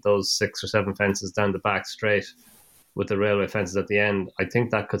down those 6 or 7 fences down the back straight with the railway fences at the end, I think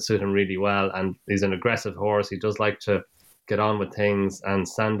that could suit him really well. And he's an aggressive horse. He does like to get on with things, and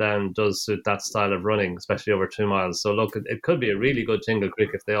Sandown does suit that style of running, especially over 2 miles. So look, it could be a really good Tingle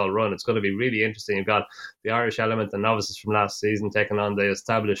Creek if they all run. It's going to be really interesting. You've got the Irish element, the novices from last season taking on the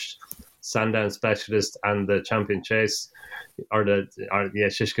established Sandown specialist and the champion Chase,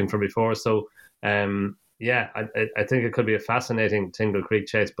 Shishkin from before. So I think it could be a fascinating Tingle Creek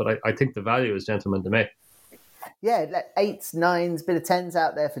chase, but I think the value is Gentleman de May. Yeah, 8s, 9s, bit of 10s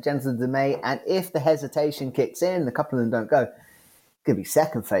out there for Gentleman de May, and if the hesitation kicks in, a couple of them don't go, could be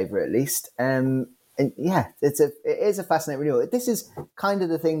second favourite at least. And yeah, it is a fascinating renewal. This is kind of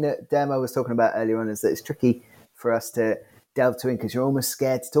the thing that Dermo was talking about earlier on, is that it's tricky for us to delve to in because you're almost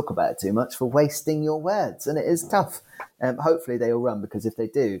scared to talk about it too much for wasting your words, and it is tough. Hopefully they all run, because if they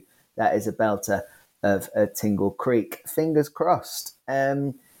do, that is a belter of a Tingle Creek. Fingers crossed.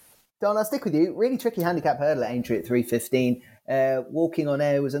 Don, I'll stick with you. Really tricky handicap hurdle at Aintree at 3:15. Walking on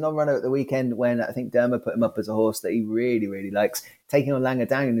Air was a non-runner at the weekend when I think Dermo put him up as a horse that he really, really likes. Taking on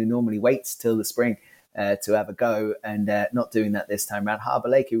Langadang, who normally waits till the spring to have a go, and not doing that this time around. Harbour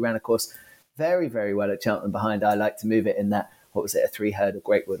Lake, who ran, of course, very, very well at Cheltenham behind I Like to Move It in that, what was it, a 3-hurdle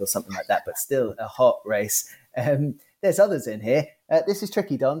Greatwood or something like that, but still a hot race. There's others in here. This is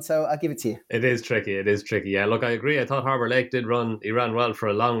tricky, Don, so I'll give it to you. It is tricky. Yeah, look, I agree. I thought Harbour Lake did run. He ran well for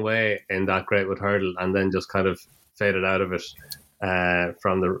a long way in that Greatwood hurdle, and then just kind of faded out of it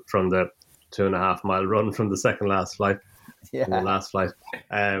from the 2.5 mile run from the second last flight. Yeah. From the last flight.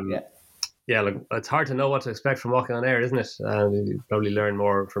 Yeah, look, it's hard to know what to expect from Walking on Air, isn't it? You probably learn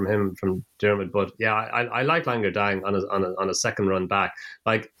more from him, from Dermot. But yeah, I like Langadang on a second run back.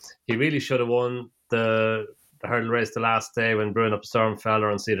 Like, he really should have won the hurdle race the last day when Brewing Up a Storm fell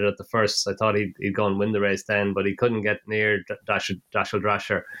or unseated at the first. I thought he'd go and win the race then, but he couldn't get near Dashel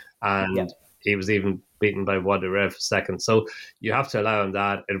Drasher, and he was even beaten by Bois de Rev second. So you have to allow him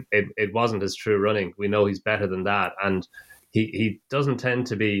that. It wasn't his true running. We know he's better than that, and he doesn't tend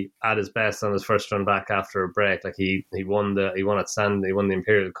to be at his best on his first run back after a break. Like he won at Sand, he won the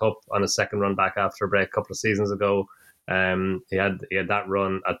Imperial Cup on his second run back after a break a couple of seasons ago. He had that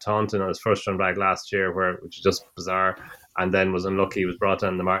run at Taunton on his first run back last year, which is just bizarre, and then was unlucky. He was brought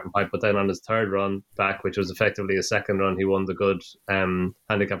down the Martin Pipe, but then on his third run back, which was effectively a second run, he won the good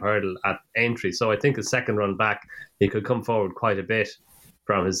handicap hurdle at Aintree. So I think his second run back, he could come forward quite a bit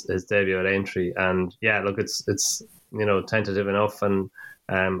from his debut at Aintree. And yeah, look, it's tentative enough, and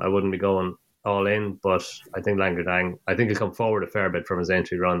I wouldn't be going all in, but I think Langadang, I think he'll come forward a fair bit from his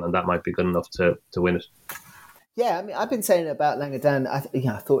Aintree run, and that might be good enough to win it. Yeah, I mean, I've been saying about Langadang.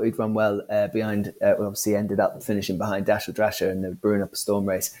 I thought he'd run well behind. Obviously, ended up finishing behind Dashel Drasher in the Brewing Up a Storm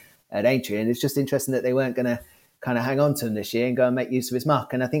race at Aintree, and it's just interesting that they weren't going to kind of hang on to him this year and go and make use of his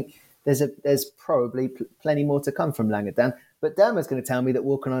mark. And I think there's probably plenty more to come from Langadang. But Dermo's going to tell me that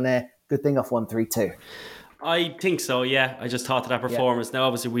Walking on Air, good thing off 132. I think so, yeah. I just thought that performance. Now,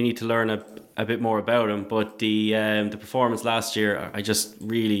 obviously, we need to learn a bit more about him, but the performance last year, I just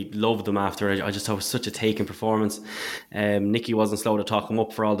really loved them after. I just thought it was such a taken performance. Nicky wasn't slow to talk him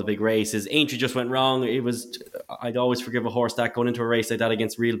up for all the big races. Aintree just went wrong. I'd always forgive a horse that going into a race like that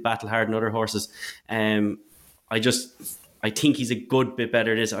against real battle-hardened other horses. I think he's a good bit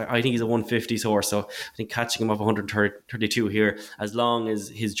better at this. I think he's a 150s horse, so I think catching him off 132 here, as long as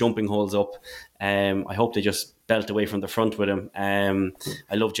his jumping holds up, I hope they just belt away from the front with him.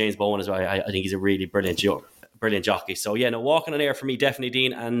 I love James Bowen as well. I think he's a really brilliant jockey. So yeah, no, Walking on Air for me, definitely,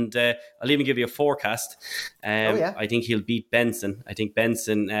 Dean. And I'll even give you a forecast. I think he'll beat Benson. I think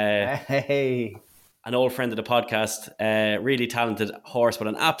Benson... an old friend of the podcast, really talented horse, but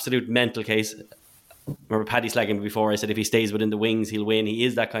an absolute mental case. Remember Paddy slagging him before. I said if he stays within the wings, he'll win. He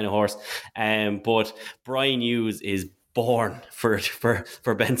is that kind of horse. But Brian Hughes is born for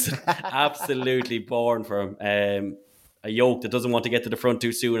Benson. Absolutely born for him. A yoke that doesn't want to get to the front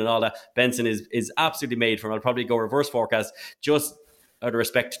too soon and all that. Benson is absolutely made for him. I'll probably go reverse forecast just out of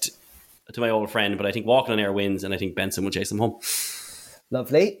respect to my old friend. But I think Walking on Air wins, and I think Benson will chase him home.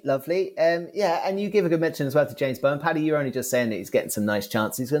 Lovely. And you give a good mention as well to James Bowen. Paddy, you're only just saying that he's getting some nice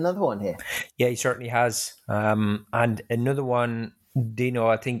chances. He's got another one here. Yeah, he certainly has. And another one, Dino,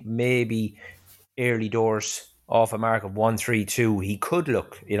 I think maybe early doors off a mark of 132. He could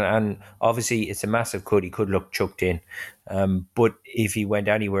look, and obviously it's a massive could. He could look chucked in. But if he went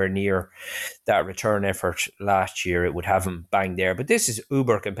anywhere near that return effort last year, it would have him bang there. But this is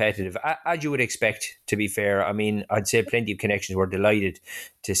uber competitive, as you would expect, to be fair. I mean, I'd say plenty of connections were delighted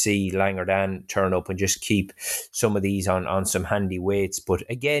to see Langerdan turn up and just keep some of these on some handy weights. But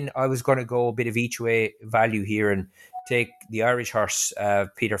again, I was going to go a bit of each way value here and take the Irish horse,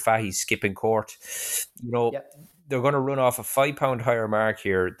 Peter Fahey's Skipping Court. They're going to run off a £5 higher mark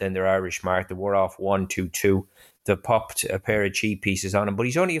here than their Irish mark. They were off 122. They popped a pair of cheap pieces on him, but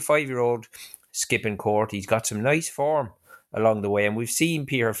he's only a 5-year-old Skipping Court. He's got some nice form along the way, and we've seen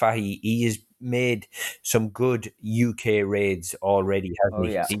Peter Fahey. He has made some good UK raids already, hasn't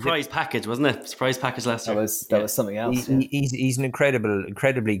he? Yeah. Surprise package, wasn't it? Surprise package last year. That was something else. He's an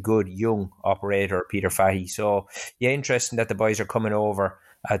incredibly good young operator, Peter Fahey. So yeah, interesting that the boys are coming over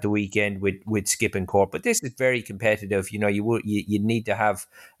at the weekend with Skipping Court. But this is very competitive. You need to have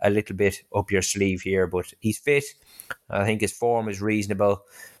a little bit up your sleeve here. But he's fit. I think his form is reasonable.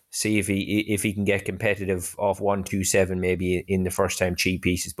 See if he can get competitive off 127 maybe in the first time cheap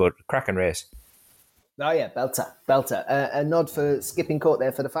pieces. But cracking race. Oh yeah, belter. A nod for Skipping Court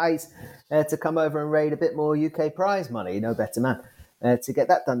there for the Fays to come over and raid a bit more UK prize money. No better man to get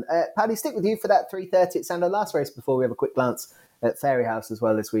that done. Paddy, stick with you for that 3:30 at Sando last race before we have a quick glance at Fairyhouse as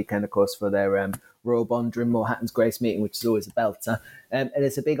well this weekend, of course, for their Royal Bond Drimmoor Hatton's Grace meeting, which is always a belter. And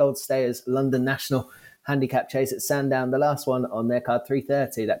it's a big old stayers London National handicap chase at Sandown, the last one on their card,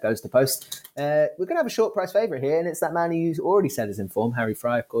 3:30. That goes to post. We're going to have a short price favourite here, and it's that man who's already said is in form, Harry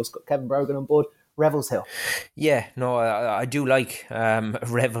Fry, of course, got Kevin Brogan on board. Revels Hill. Yeah, no, I do like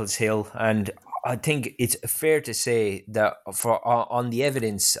Revels Hill, and I think it's fair to say that on the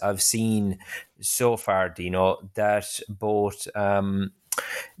evidence I've seen so far, Dino, that both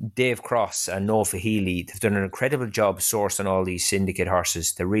Dave Cross and Noel Fahey, they've done an incredible job sourcing all these syndicate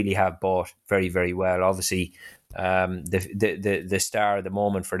horses. They really have bought very, very well. Obviously, the star of the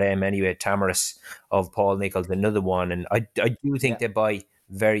moment for them anyway, Tamaris of Paul Nichols, another one, and I do think they buy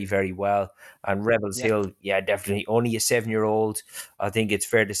very, very well. And Revels Hill, definitely only a 7-year-old. I think it's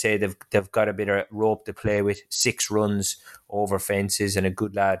fair to say they've got a bit of rope to play with. 6 runs over fences and a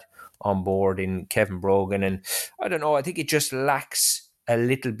good lad on board in Kevin Brogan. And I don't know, I think it just lacks a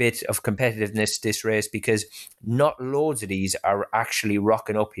little bit of competitiveness, this race, because not loads of these are actually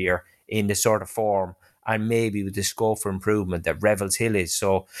rocking up here in the sort of form and maybe with the scope for improvement that Revels Hill is.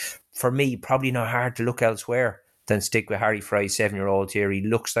 So for me, probably not hard to look elsewhere than stick with Harry Fry's 7-year-old here. He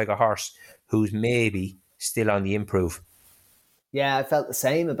looks like a horse who's maybe still on the improve. Yeah, I felt the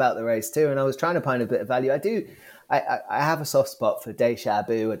same about the race too, and I was trying to find a bit of value. I have a soft spot for Deja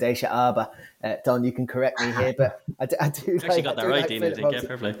Abu or Deja Arba. Don, you can correct me here, but I do like... Actually got that right, Dean, I think. Yeah,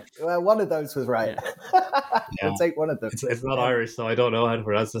 fair play. Well, one of those was right. Yeah. I'll take one of them. It's not Irish, so I don't know how to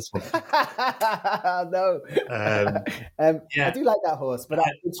pronounce this one. No. I do like that horse, but I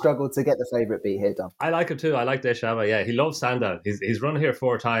did struggle to get the favourite beat here, Don. I like him too. I like Deja Arba. Yeah, he loves Sandown. He's run here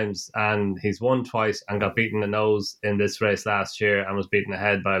 4 times and he's won twice and got beaten the nose in this race last year and was beaten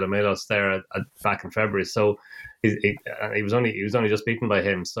ahead by Lomelos there back in February. So he was only just beaten by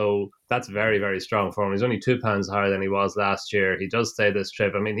him, so that's very, very strong for him. He's only £2 higher than he was last year. He does stay this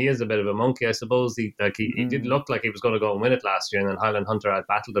trip. I mean, he is a bit of a monkey, I suppose. He did look like he was going to go and win it last year, and then Highland Hunter out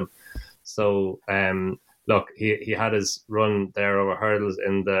battled him. So look, he had his run there over hurdles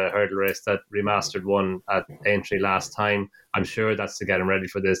in the hurdle race, that remastered one at Aintree last time. I'm sure that's to get him ready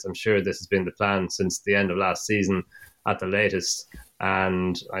for this. I'm sure this has been the plan since the end of last season at the latest.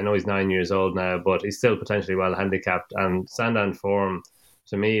 And I know he's 9 years old now, but he's still potentially well handicapped. And Sandown form,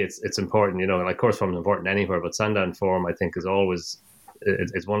 to me, it's important. Like course form is important anywhere, but Sandown form, I think, is always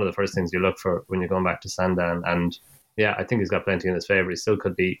it's one of the first things you look for when you're going back to Sandown. And yeah, I think he's got plenty in his favour.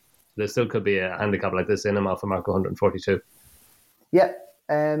 There still could be a handicap like this in him off a mark 142. Yeah.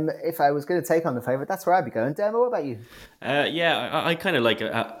 If I was going to take on the favourite, that's where I'd be going. Dermo, what about you? I kind of like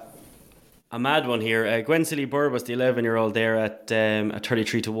a mad one here. Gwen Burbas, the 11-year-old there at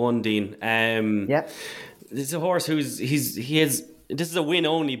 33-1, Dean. This is a horse this is a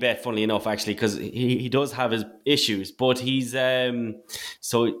win-only bet, funnily enough, actually, because he does have his issues, but he's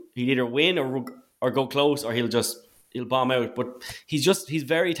so he'll either win or go close, or he'll bomb out. But he's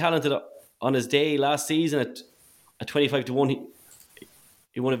very talented on his day last season at 25-1.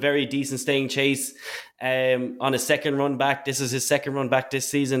 He won a very decent staying chase on his second run back. This is his second run back this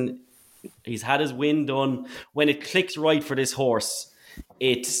season. He's had his win done. When it clicks right for this horse,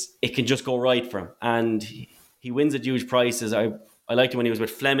 it can just go right for him, and he wins at huge prices. I liked him when he was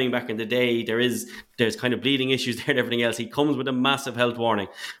with Fleming back in the day. There's kind of bleeding issues there and everything else. He comes with a massive health warning,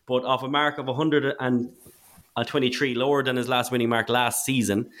 but off a mark of 123, lower than his last winning mark last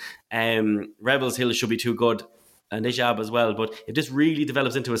season. Rebels Hill should be too good, and Ishab as well. But if this really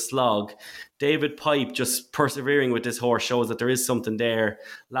develops into a slog, David Pipe just persevering with this horse shows that there is something there.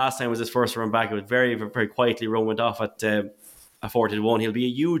 Last time was his first run back. It was very, very quietly run, went off at 40-1. He'll be a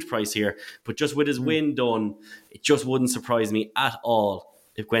huge price here, but just with his win done, it just wouldn't surprise me at all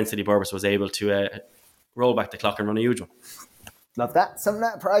if Gwen Burbas was able to roll back the clock and run a huge one. Love that. Some of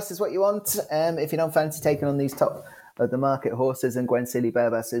that price is what you want. If you don't fancy taking on these top of the market horses, and Gwen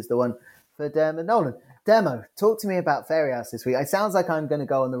Burbas is the one for Dermo Nolan. Dermo, talk to me about Fairy House this week. It sounds like I'm going to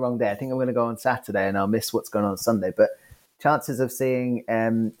go on the wrong day. I think I'm going to go on Saturday and I'll miss what's going on Sunday. But chances of seeing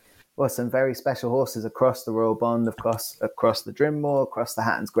some very special horses across the Royal Bond, across the Drinmore, across the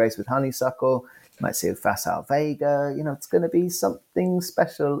Hatton's Grace with Honeysuckle. You might see a Facile Vega. It's going to be something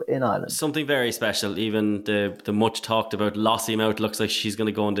special in Ireland. Something very special. Even the much talked about Lossiemouth looks like she's going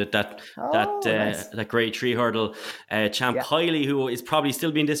to go into that Grade 3 hurdle. Champ Hiley, who is probably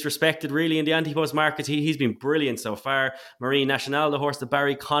still being disrespected really in the anti-post market. He's been brilliant so far. Marine Nationale, the horse, the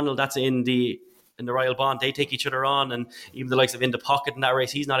Barry Connell, that's in the Royal Bond. They take each other on, and even the likes of In the Pocket in that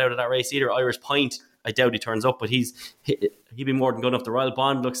race, he's not out of that race either. Irish Point, I doubt he turns up, but he'd be more than good enough. The Royal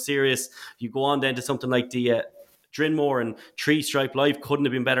Bond looks serious. You go on then to something like the Drinmore, and Three Stripe Life couldn't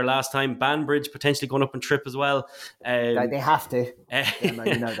have been better last time. Banbridge potentially going up and trip as well. They have to. You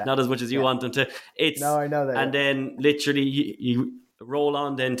know that. Not as much as you want them to. No, I know that. And then literally you roll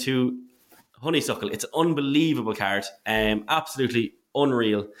on then to Honeysuckle. It's an unbelievable card. Absolutely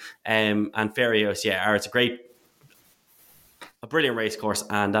unreal. And Fairy House, it's a brilliant race course,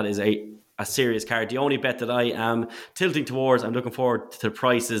 and that is a serious card. The only bet that I am tilting towards, I'm looking forward to the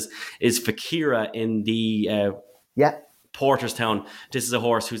prices, is Fakira in the Porterstown. This is a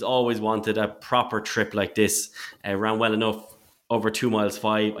horse who's always wanted a proper trip like this. Ran well enough over 2 miles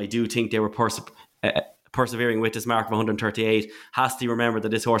 5. I do think they were persevering with this mark of 138. Has to remember that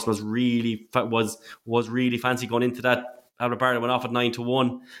this horse was really fancy going into that. Alberta went off at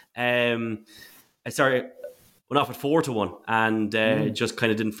 9-1. Went off at 4-1 and just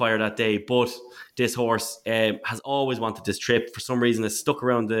kind of didn't fire that day. But this horse has always wanted this trip. For some reason, it's stuck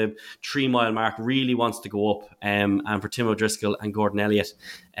around the 3 mile mark, really wants to go up. And for Tim O'Driscoll and Gordon Elliott,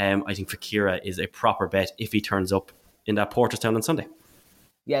 I think Fakira is a proper bet if he turns up in that Porterstown on Sunday.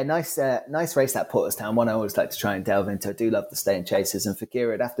 Yeah, nice race, that Porterstown one. I always like to try and delve into. I do love the staying chases, and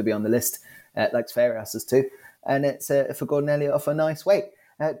Fakira would have to be on the list, like Fairy Houses too. And it's for Gordon Elliott off a nice weight.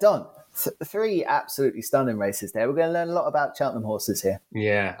 Don, 3 absolutely stunning races there. We're going to learn a lot about Cheltenham horses here.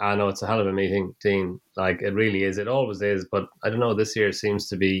 Yeah, I know, it's a hell of a meeting, Dean. Like, it really is. It always is. But I don't know, this year seems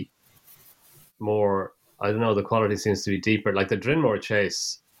to be more, the quality seems to be deeper. Like the Drinmore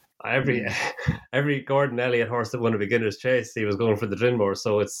chase, every Gordon Elliott horse that won a beginner's chase, he was going for the Drinmore.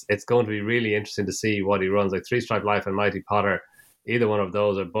 So it's going to be really interesting to see what he runs. Like Three Stripe Life and Mighty Potter, either one of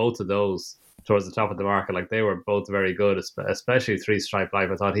those or both of those towards the top of the market, like they were both very good, especially Three Stripe Life.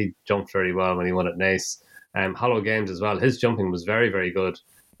 I thought he jumped very well when he won at Naas. Hollow Games as well, his jumping was very, very good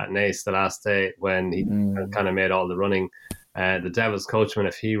at Naas the last day when he kind of made all the running. The Devil's Coachman,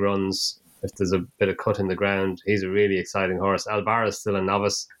 if there's a bit of cut in the ground, he's a really exciting horse. Albara's still a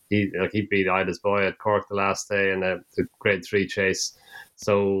novice. He beat Ida's Boy at Cork the last day in the Grade 3 chase.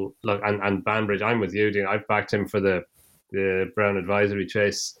 So look, and Banbridge, I'm with you, Dean. I've backed him for the Brown Advisory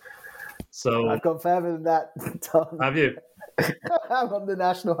chase. So I've gone further than that, Tom. Have you? I'm on the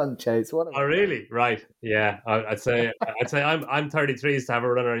National Hunt Chase. What? Oh, really? Right. Yeah. I'd say I'm 33s to have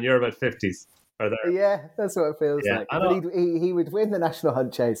a runner, and you're about 50s. Yeah, that's what it feels like. But he would win the National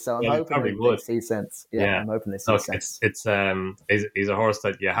Hunt Chase, so I'm hoping would. They see sense. Yeah, I'm hoping they see sense. He's a horse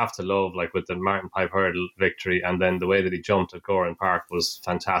that you have to love, like with the Martin Pipe Hurdle victory, and then the way that he jumped at Goran Park was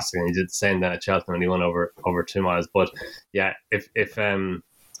fantastic, and he did the same then at Cheltenham, and he won over 2 miles. But yeah, if he's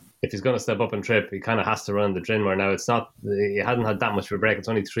going to step up and trip, he kind of has to run the Drinmore. Now he hadn't had that much of a break. It's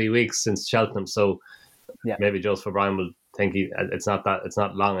only 3 weeks since Cheltenham, so maybe Joseph O'Brien will think it's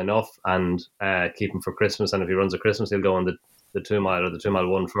not long enough, and keep him for Christmas. And if he runs at Christmas, he'll go on the 2 mile or the 2 mile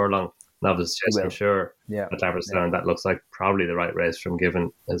 1 furlong novice chase. I'm sure at Aberystwyth, that looks like probably the right race from given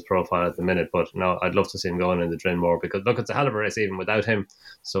his profile at the minute. But no, I'd love to see him going in the Drinmore, because look, it's a hell of a race even without him.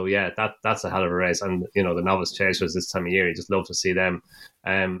 So yeah, that's a hell of a race. And you know, the novice chasers this time of year, you just love to see them.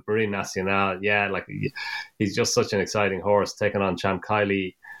 Marine Nationale, like he's just such an exciting horse, taking on Champ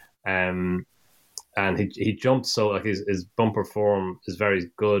Kiley. And he jumped so, like, his bumper form is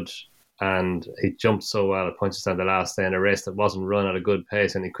very good, and he jumped so well at Punchestown the last day in a race that wasn't run at a good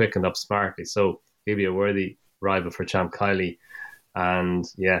pace, and he quickened up smartly. So he'd be a worthy rival for Champ Kiley. And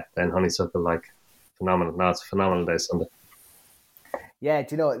yeah, then Honeysuckle, like, phenomenal. No, it's a phenomenal day Sunday. Yeah,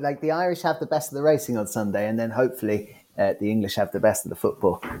 do you know what? Like, the Irish have the best of the racing on Sunday, and then hopefully the English have the best of the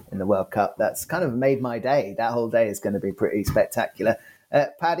football in the World Cup. That's kind of made my day. That whole day is going to be pretty spectacular.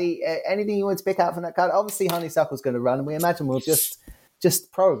 Paddy, anything you want to pick out from that card? Obviously, Honeysuckle's going to run, and we imagine we'll just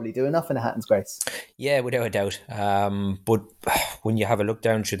probably do enough in a Hatton's Grace. Yeah, without a doubt. But when you have a look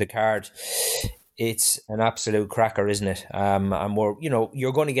down through the card, it's an absolute cracker, isn't it? And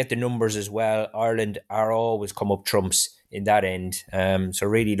you're going to get the numbers as well. Ireland are always come up trumps in that end. So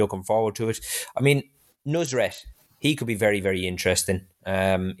really looking forward to it. I mean, Nusret, he could be very, very interesting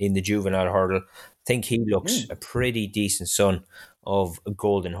in the juvenile hurdle. I think he looks a pretty decent son of a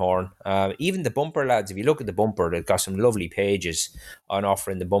Golden Horn. Even the bumper lads, if you look at the bumper, they've got some lovely pages on offer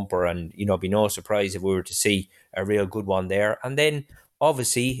in the bumper, and be no surprise if we were to see a real good one there. And then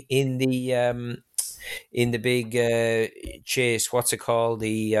obviously in the big chase, what's it called?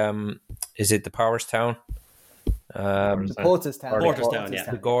 The is it the Powerstown? Porterstown, yeah.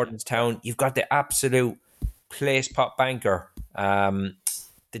 The Gordonstown. You've got the absolute place pot banker, the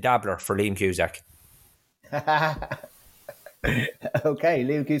dabbler for Liam Cusack. Okay,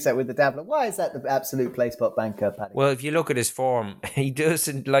 Liam Cusack with the dabbler. Why is that the absolute place pot banker, Paddy? Well, if you look at his form, he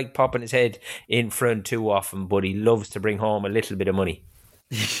doesn't like popping his head in front too often, but he loves to bring home a little bit of money.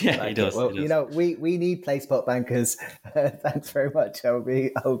 Yeah, he does. Well, he does. We need place pot bankers. Thanks very much. I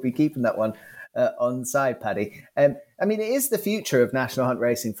will be keeping that one on side, Paddy. I mean, it is the future of National Hunt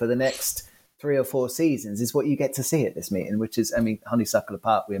racing for the next 3 or 4 seasons, is what you get to see at this meeting, which is, I mean, Honeysuckle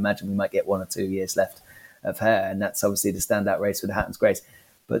apart, we imagine we might get 1 or 2 years left of her, and that's obviously the standout race for the Hatton's Grace.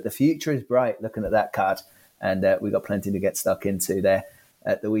 But the future is bright looking at that card, and we've got plenty to get stuck into there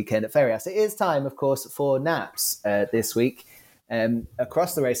at the weekend at Fairyhouse. It is time, of course, for naps this week.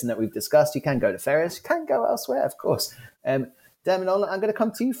 Across the racing that we've discussed, you can go to Fairyhouse, you can go elsewhere, of course. Dermot Nolan, I'm going to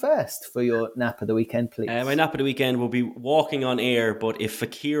come to you first for your nap of the weekend, please. My nap of the weekend will be walking on air, but if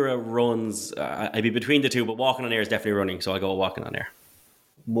Akira runs, I'd be between the two, but walking on air is definitely running, so I go walking on air.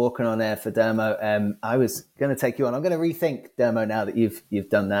 Walking on air for Dermo. I was going to take you on. I'm going to rethink Dermo now that you've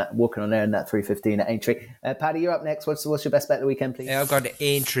done that. Walking on air in that 3:15 at Aintree. Paddy, you're up next. What's your best bet of the weekend, please? Yeah, I've got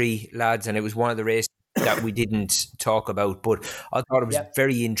Aintree, lads, and it was one of the races that we didn't talk about, but I thought it was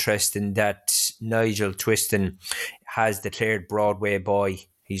very interesting that Nigel Twiston has declared Broadway Boy.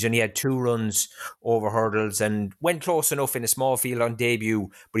 He's only had 2 runs over hurdles and went close enough in a small field on debut,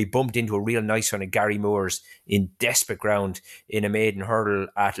 but he bumped into a real nice one at Gary Moore's in desperate ground in a maiden hurdle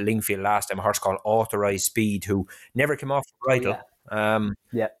at Lingfield last time. A horse called Authorised Speed, who never came off the bridle.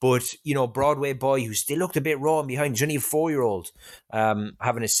 But, Broadway Boy, who still looked a bit raw and behind. He's only a 4-year-old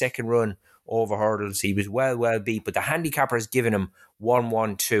having a second run over hurdles. He was well beat, but the handicapper has given him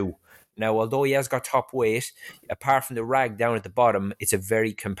 1-1-2. Now, although he has got top weight, apart from the rag down at the bottom, it's a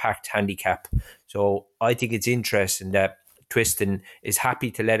very compact handicap. So I think it's interesting that Twiston is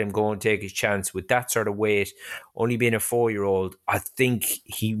happy to let him go and take his chance with that sort of weight. Only being a 4-year-old, I think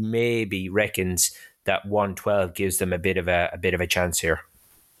he maybe reckons that 112 gives them a bit of a chance here.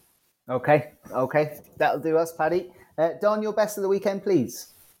 Okay, that'll do us, Paddy. Don, your best of the weekend, please.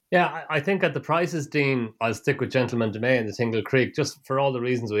 Yeah, I think at the prices, Dean, I'll stick with Gentleman Demay in the Tingle Creek, just for all the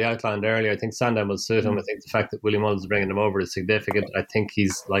reasons we outlined earlier. I think Sandown will suit him. I think the fact that Willie Mullins is bringing him over is significant. I think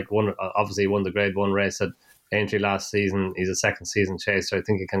he's obviously won the Grade 1 race at Aintree last season. He's a second season chaser. I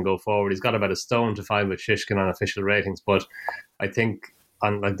think he can go forward. He's got about a stone to find with Shishkin on official ratings, but I think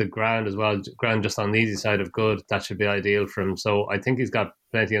on like the ground as well, ground just on the easy side of good, that should be ideal for him. So I think he's got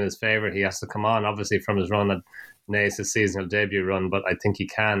plenty in his favour. He has to come on, obviously, from his run at Naas, his seasonal debut run, but I think he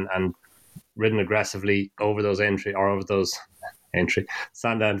can, and ridden aggressively over those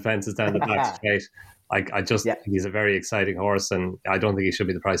Sandown fences down the back straight. I just think he's a very exciting horse, and I don't think he should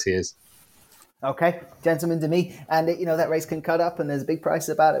be the price he is. Okay, gentlemen to me. And, that race can cut up, and there's a big price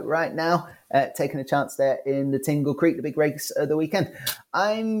about it right now. Taking a chance there in the Tingle Creek, the big race of the weekend.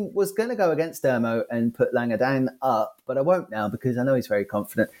 I was going to go against Dermo and put Langer Down up, but I won't now because I know he's very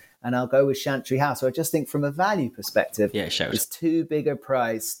confident. And I'll go with Chantry House. So I just think from a value perspective, it's too big a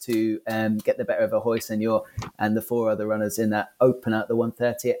price to get the better of a Hoisin and the 4 other runners in that open at the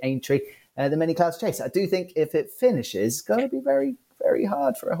 130 at Aintree, the Many Clouds Chase. I do think if it finishes, it's going to be very, very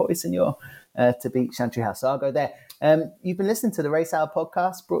hard for a Hoisin to beat Chantry House. So I'll go there. You've been listening to the Race Hour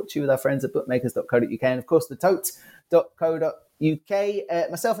podcast, brought to you with our friends at bookmakers.co.uk and, of course, the totes.co.uk.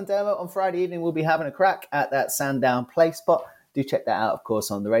 Myself and Dermo on Friday evening will be having a crack at that Sandown play spot. Do check that out, of course,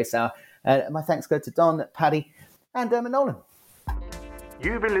 on the Race Hour. My thanks go to Don, Paddy, and Dermot Nolan.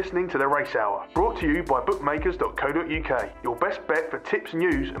 You've been listening to The Race Hour, brought to you by bookmakers.co.uk, your best bet for tips,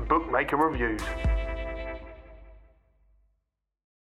 news and bookmaker reviews.